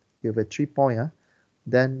 you have a 3 point,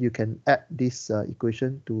 then you can add this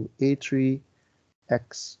equation to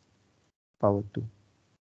A3x power 2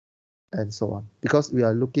 and so on, because we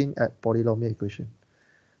are looking at polynomial equation.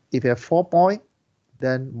 If you have 4 points,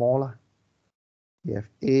 then more lah. You have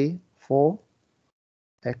A4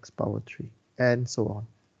 x power 3 and so on.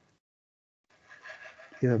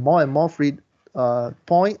 You have more and more free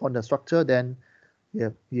point on the structure, then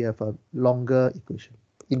you have a longer equation.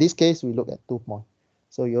 In this case, we look at 2 points.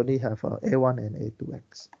 So you only have A1 and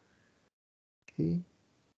A2x. Okay.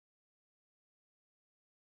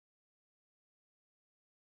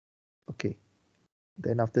 Okay.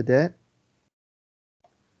 Then after that,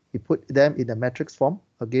 you put them in the matrix form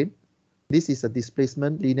again. This is a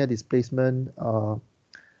displacement, linear displacement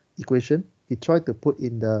equation. You try to put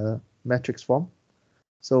in the matrix form.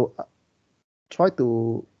 So try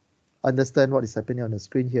to understand what is happening on the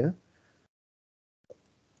screen here.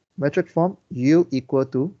 Matrix form, U equal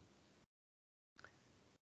to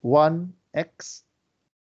 1x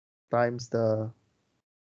times the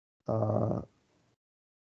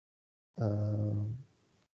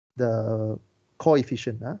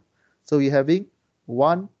coefficient. So you're having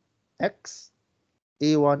 1x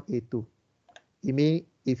A1 A2. It means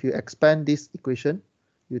if you expand this equation,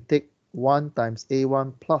 you take 1 times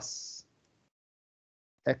A1 plus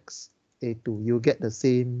x A2. You get the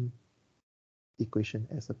same equation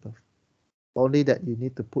as above. Only that you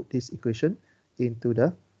need to put this equation into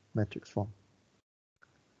the matrix form.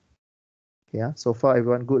 Yeah, so far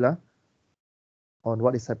everyone good on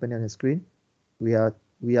what is happening on the screen. We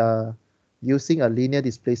are using a linear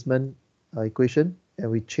displacement equation and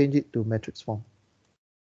we change it to matrix form.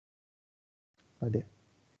 Like that.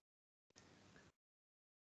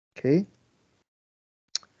 Okay.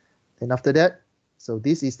 And after that, so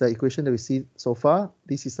this is the equation that we see so far.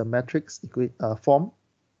 This is a matrix form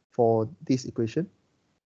for this equation.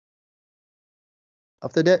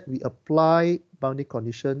 After that, we apply boundary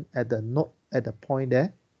condition at the node at the point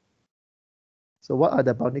there. So what are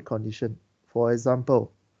the boundary conditions? For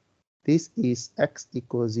example, this is x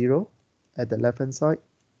equals 0 at the left hand side.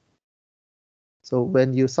 So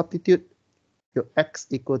when you substitute your x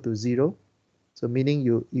equal to 0, so meaning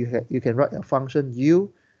you can write a function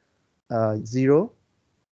u 0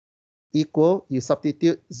 equal, you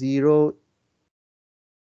substitute 0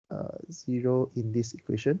 in this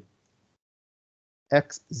equation,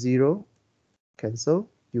 x0 cancel,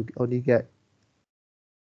 you only get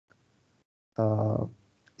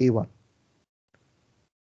A1.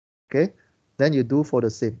 Okay, then you do for the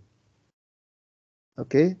same.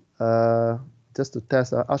 Okay, just to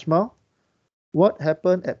test Ashmal, what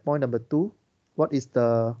happened at point number 2? What is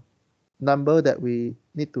the number that we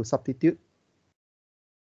need to substitute?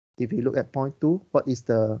 If you look at point 2, what is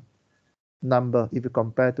the number if you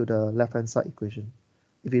compare to the left hand side equation?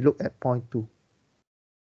 If you look at point 2.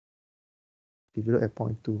 If you look at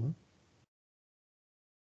point 2.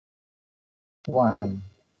 1.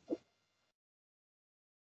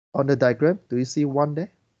 On the diagram, do you see 1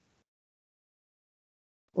 there?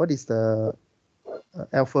 What is the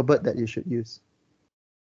alphabet that you should use?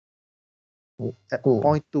 At 2.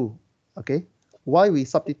 point 2. Okay. Why we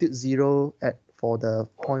substitute 0 for the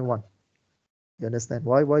point 1? You understand?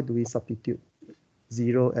 Why do we substitute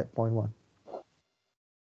 0 at point 1?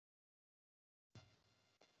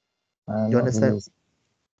 You understand?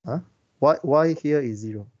 Huh? Why here is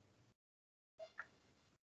 0?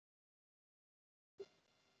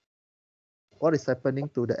 What is happening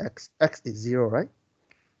to the x? X is 0, right?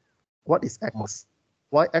 What is x?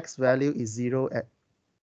 Why x value is 0 at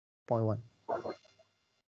point 1?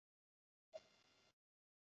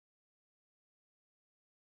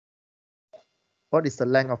 What is the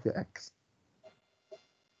length of your x?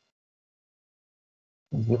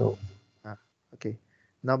 0. Okay.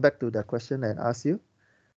 Now back to the question I asked you.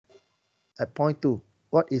 At point 2,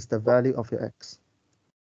 what is the value of your x?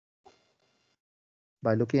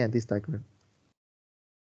 By looking at this diagram.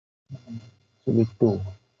 Should be 2.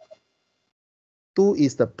 2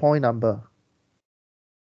 is the point number.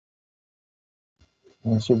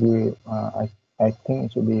 It should be, I think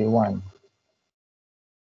it should be 1.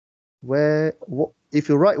 Where, if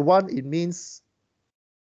you write 1, it means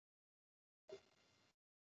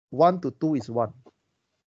 1 to 2 is 1.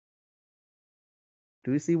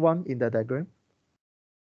 Do you see 1 in the diagram?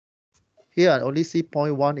 Here I only see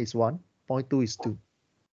point 1 is 1, point 2 is 2.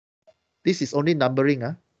 This is only numbering.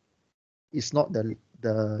 It's not the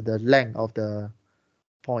length of the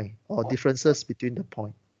point or differences between the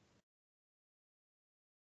point.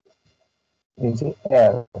 Is it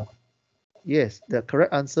L? Yes, the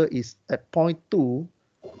correct answer is at point 2,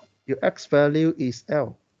 your x value is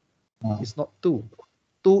L. It's not 2.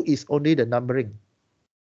 2 is only the numbering.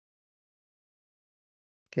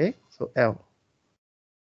 Okay, so L.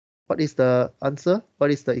 What is the answer?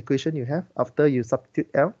 What is the equation you have after you substitute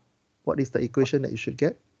L? What is the equation that you should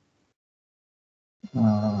get?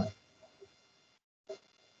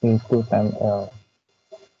 A2 times L.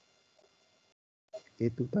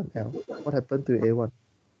 A2 times L. What happened to A1?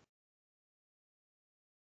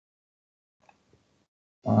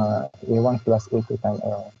 A1 plus A2 times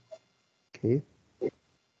L. Okay.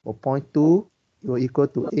 For point 2, you are equal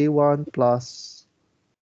to A1 plus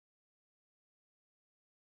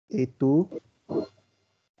A2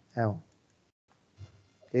 L.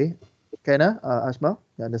 Okay. Can Asma?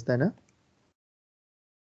 You understand?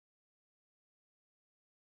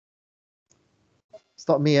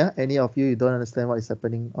 Stop me, any of you don't understand what is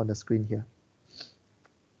happening on the screen here.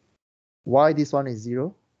 Why this one is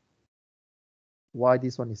 0? Why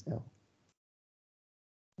this one is L?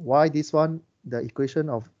 Why this one, the equation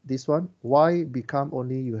of this one, why become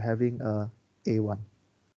only you having a A1?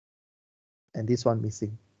 And this one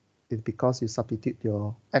missing. It's because you substitute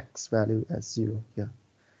your x value as 0 here.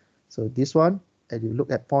 So this one, and you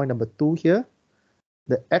look at point number 2 here,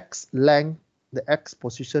 the x length, the x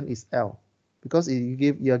position is L. Because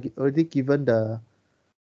you are already given the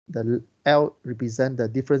L represent the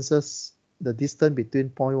differences, the distance between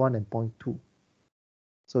point 1 and point 2.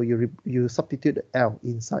 So you substitute the L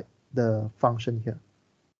inside the function here.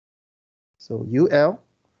 So UL,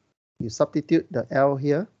 you substitute the L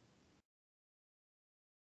here,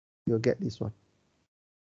 you'll get this one.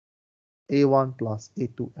 A1 plus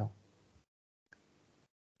A2L.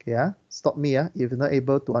 Okay, stop me if you're not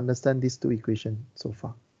able to understand these two equations so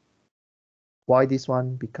far. Why this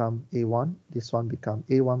one become A1, this one become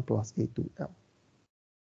A1 plus A2L.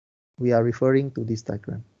 We are referring to this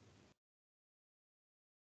diagram.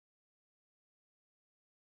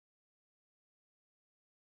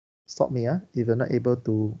 Stop me if you're not able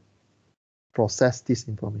to process this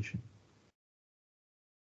information.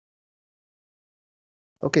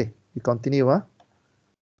 Okay, we continue.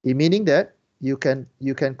 It meaning that you can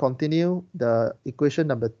continue the equation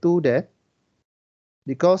number 2 there,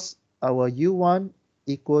 because our U1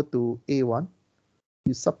 equal to A1,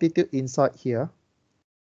 you substitute inside here,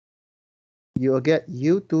 you will get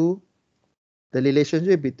U2, the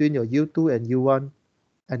relationship between your U2 and U1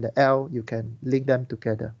 and the L, you can link them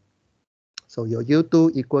together. So your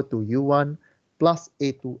U2 equal to U1 plus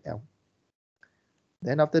A2L.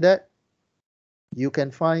 Then after that, you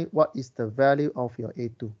can find what is the value of your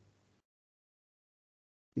A2.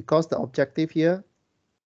 Because the objective here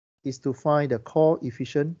is to find the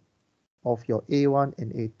coefficient of your A1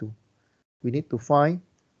 and A2. We need to find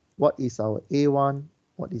what is our A1,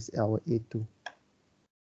 what is our A2.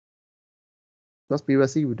 Because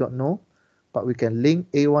previously we don't know, but we can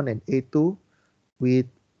link A1 and A2 with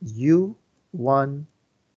U1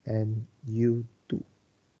 and U2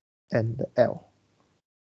 and the L.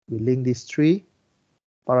 We link these three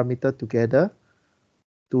parameters together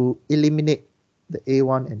to eliminate the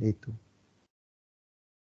A1 and A2.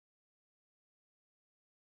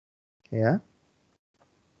 Yeah.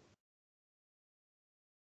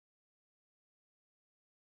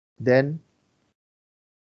 Then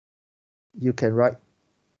you can write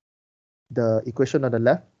the equation on the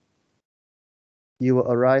left. You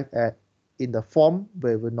will arrive at in the form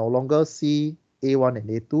where we no longer see A1 and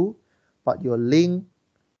A2, but you link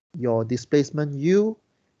your displacement U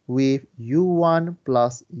with U1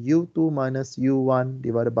 plus U2 minus U1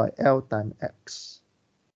 divided by L times X.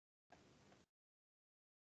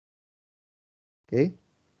 Okay,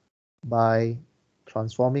 by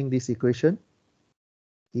transforming this equation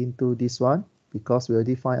into this one, because we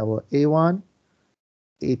already find our A1,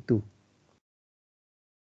 A2.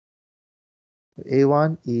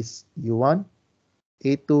 A1 is U1,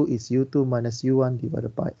 A2 is U2 minus U1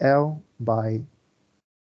 divided by L by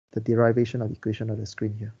the derivation of equation on the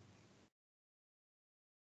screen here.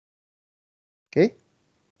 Okay,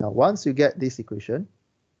 now once you get this equation,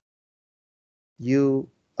 you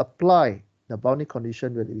apply the boundary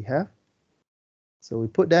condition that we have. So we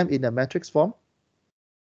put them in the matrix form.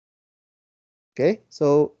 Okay,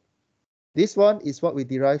 so this one is what we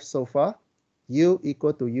derived so far. U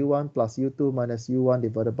equal to U1 plus U2 minus U1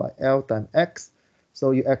 divided by L times X.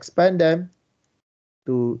 So you expand them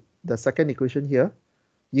to the second equation here.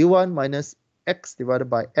 U1 minus X divided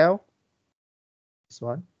by L. This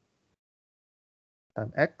one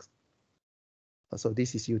times X. So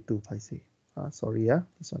this is U2, I say. Sorry,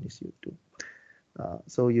 this one is U2.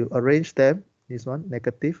 So you arrange them, this one,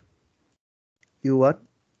 negative, U1.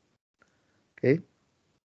 Okay.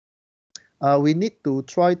 We need to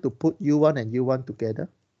try to put U1 and U1 together.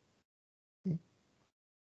 Okay.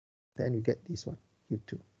 Then you get this one,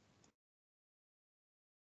 U2.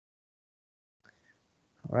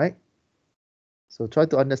 All right. So try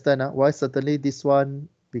to understand why suddenly this one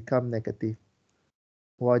become negative.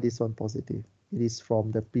 Why this one positive? It is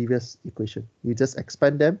from the previous equation. You just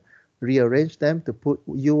expand them, rearrange them to put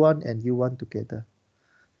U1 and U1 together.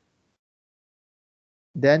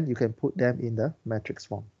 Then you can put them in the matrix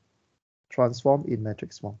form. Transform in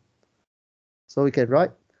matrix form. So we can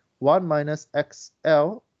write 1 minus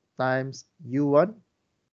XL times U1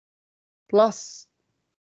 plus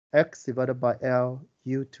X divided by L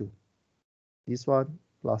U2. This one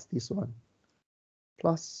plus this one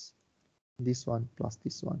plus this one plus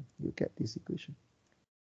this one. You get this equation.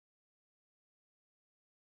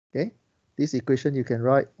 Okay, this equation you can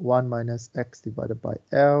write 1 minus X divided by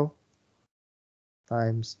L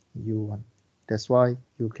times U1. That's why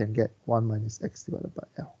you can get 1 minus X divided by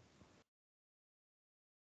L.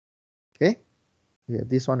 Okay, we have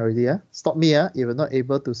this one already. Stop me if you're not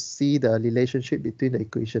able to see the relationship between the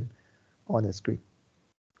equation on the screen,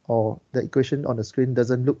 or the equation on the screen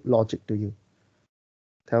doesn't look logic to you.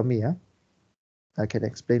 Tell me. I can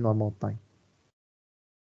explain one more time.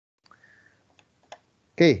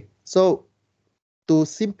 Okay, so to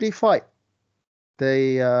simplify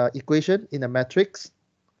the equation in a matrix,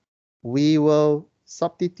 we will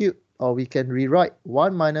substitute, or we can rewrite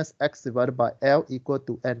 1 minus X divided by L equal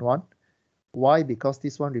to N1. Why? Because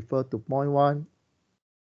this one refers to 0.1.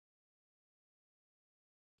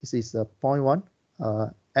 This is 0.1,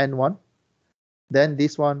 N1. Then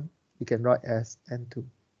this one we can write as N2.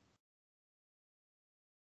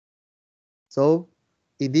 So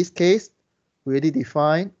in this case, we already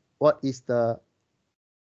define what is the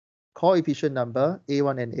coefficient number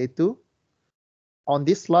A1 and A2. On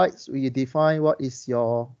these slides, we define what is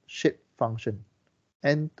your shape function,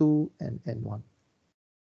 N2 and N1.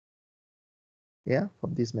 Yeah,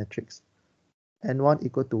 from this matrix. N1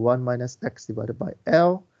 equal to 1 minus X divided by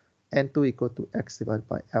L, N2 equal to X divided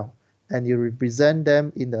by L. And you represent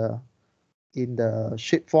them in the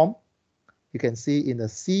shape form. You can see in the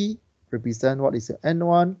C represent what is your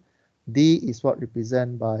N1, D is what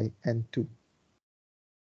represent by N2.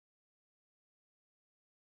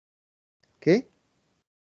 Okay.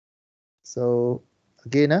 So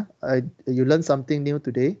again, you learned something new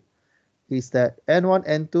today, is that N1,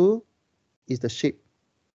 N2 is the shape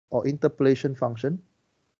or interpolation function,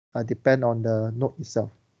 depend on the node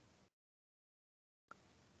itself.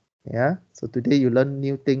 Yeah, so today you learn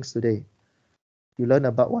new things today. You learn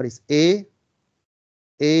about what is A.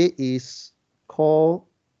 A is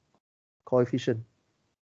coefficient.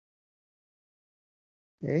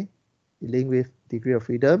 Okay, dealing with degree of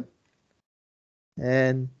freedom.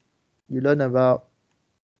 And you learn about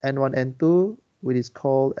N1, N2, which is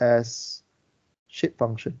called as shape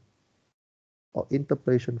function or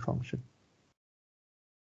interpolation function.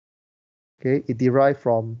 Okay, it derived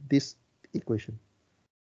from this equation.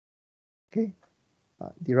 Okay,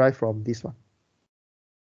 derived from this one.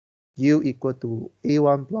 U equal to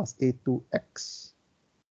A1 plus A2x.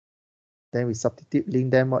 Then we substitute,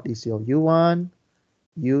 link them. What is your U1,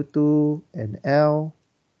 U2, and L,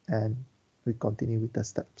 and we continue with the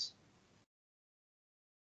steps.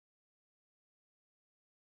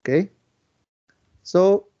 Okay,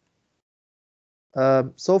 so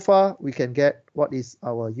so far we can get what is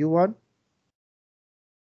our U1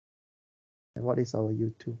 and what is our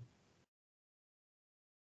U2.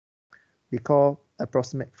 We call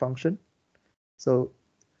approximate function. So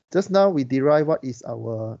just now we derive what is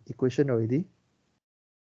our equation already.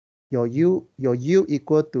 Your U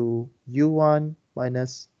equal to U1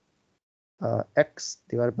 minus X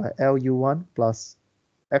divided by L U1 plus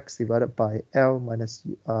X divided by L minus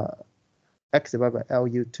X divided by L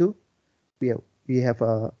U2. We have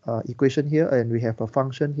a equation here and we have a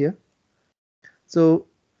function here. So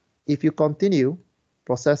if you continue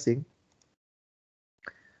processing,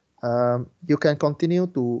 you can continue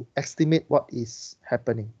to estimate what is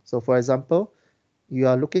happening. So for example, you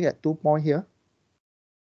are looking at 2 points here.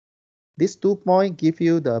 This 2 points give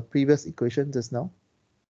you the previous equation just now.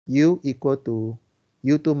 U equal to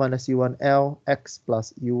U2 minus U1 L X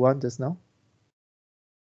plus U1 just now.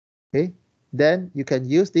 Okay, then you can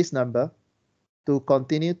use this number to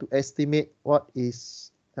continue to estimate what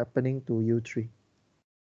is happening to U3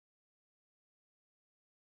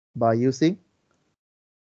 by using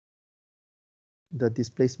the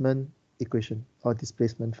displacement equation or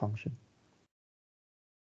displacement function.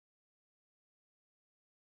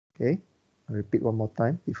 Okay, I'll repeat one more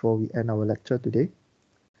time before we end our lecture today.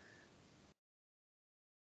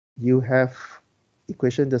 You have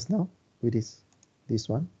equation just now with this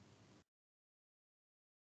one.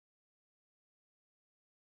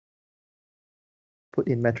 Put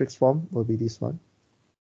in matrix form will be this one,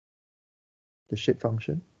 the shape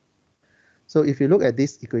function. So if you look at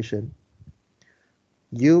this equation,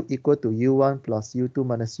 u equal to u1 plus u2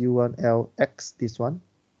 minus u1 Lx, this one,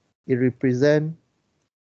 it represents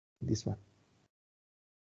this one.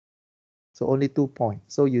 So only 2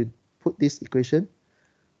 points. So you put this equation,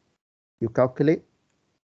 you calculate.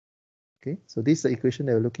 Okay, so this is the equation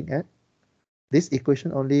that we're looking at. This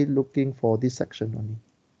equation only looking for this section only.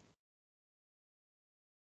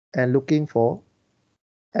 And looking for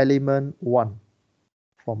element 1.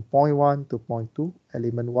 From point 1 to point 2,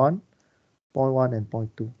 element 1, point 1 and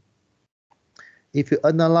point 2. If you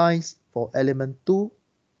analyze for element 2,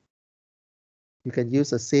 you can use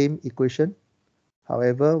the same equation.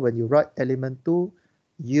 However, when you write element 2,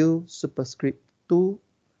 u superscript 2,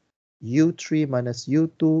 u3 minus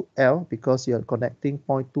u2 L, because you are connecting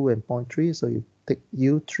point 2 and point 3, so you take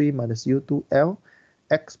u3 minus u2 L,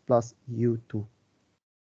 x plus u2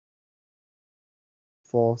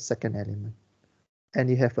 for second element. And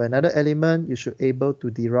you have another element, you should able to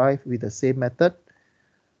derive with the same method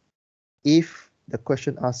if the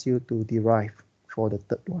question asks you to derive for the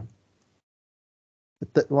third one. The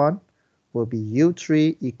third one will be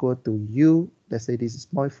u3 equal to u, let's say this is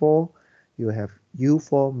point 4, you have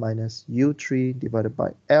u4 minus u3 divided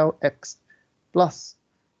by Lx plus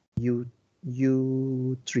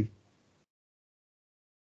u3.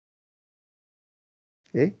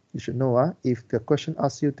 Okay, you should know if the question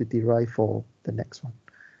asks you to derive for the next one.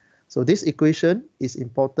 So this equation is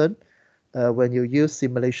important when you use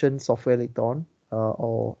simulation software later on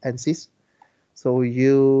or ANSYS.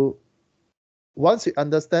 So once you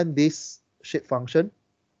understand this shape function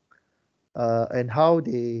and how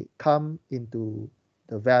they come into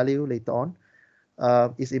the value later on,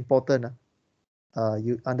 it's important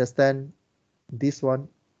you understand this one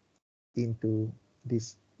into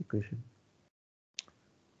this equation.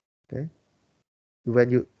 Okay,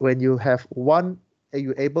 when you have one,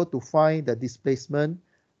 you're able to find the displacement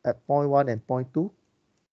at point 1 and point 2.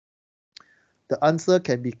 The answer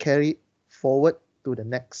can be carried forward to the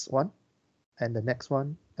next one, and the next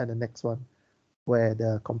one, and the next one, where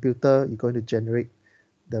the computer is going to generate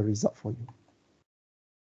the result for you.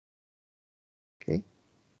 Okay.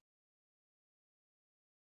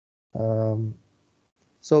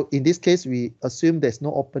 So in this case, we assume there's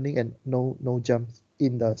no opening and no jumps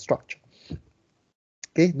in the structure.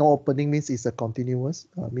 Okay, no opening means it's a continuous,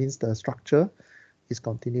 means the structure is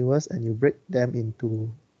continuous, and you break them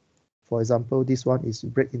into, for example, this one is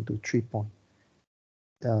break into 3 points.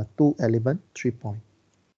 2 element, 3 points.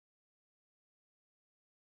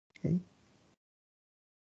 Okay.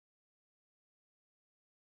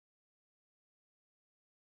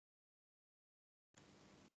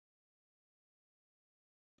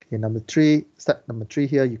 Okay, step number 3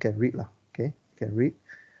 here, you can read. Okay, you can read.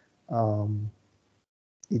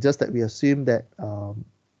 It's just that we assume that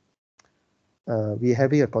we're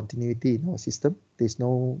having a continuity in our system. There's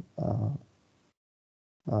no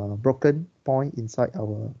broken point inside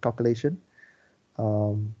our calculation.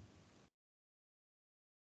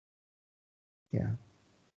 Yeah.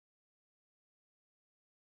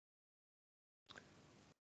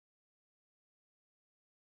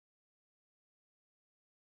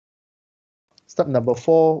 Step number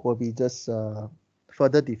 4 will be just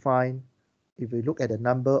further define. If we look at the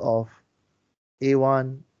number of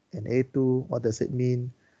A1 and A2, what does it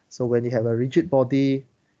mean? So when you have a rigid body,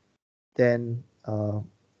 then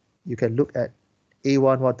you can look at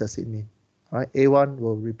A1, what does it mean? All right, A1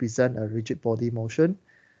 will represent a rigid body motion.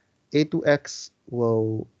 A2x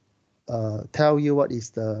will tell you what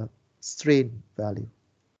is the strain value.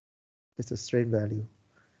 It's the strain value.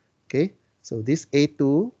 Okay, so this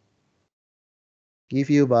A2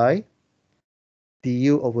 give you by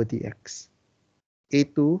du over dx.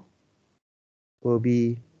 A2 will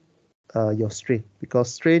be your strain, because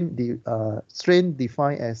strain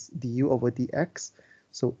defined as du over dx.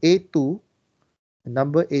 So A2, the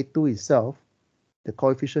number A2 itself, the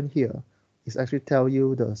coefficient here, is actually tell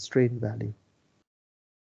you the strain value.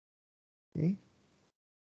 Okay,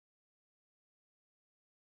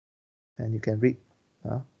 and you can read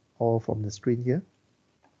all from the screen here.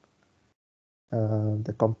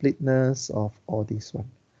 The completeness of all this one.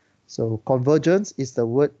 So convergence is the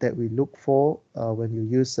word that we look for when you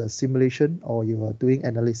use a simulation or you are doing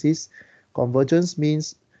analysis. Convergence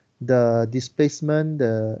means the displacement,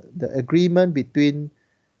 the agreement between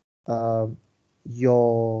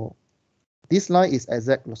this line is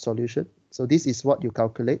exact solution. So this is what you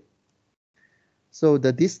calculate. So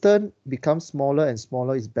the distance becomes smaller and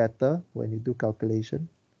smaller is better when you do calculation.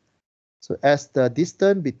 So as the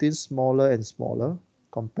distance between smaller and smaller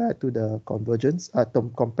compared to the convergence,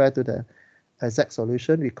 compared to the exact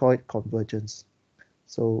solution, we call it convergence.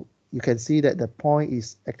 So you can see that the point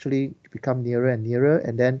is actually become nearer and nearer,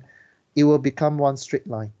 and then it will become one straight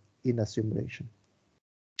line in a simulation.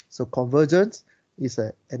 So convergence is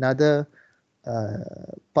another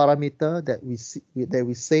parameter that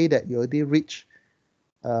we say that you already reach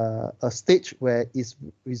a stage where is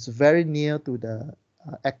very near to the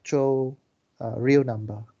actual real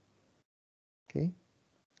number. Okay,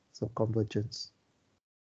 so convergence.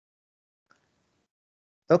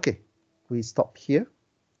 Okay, we stop here.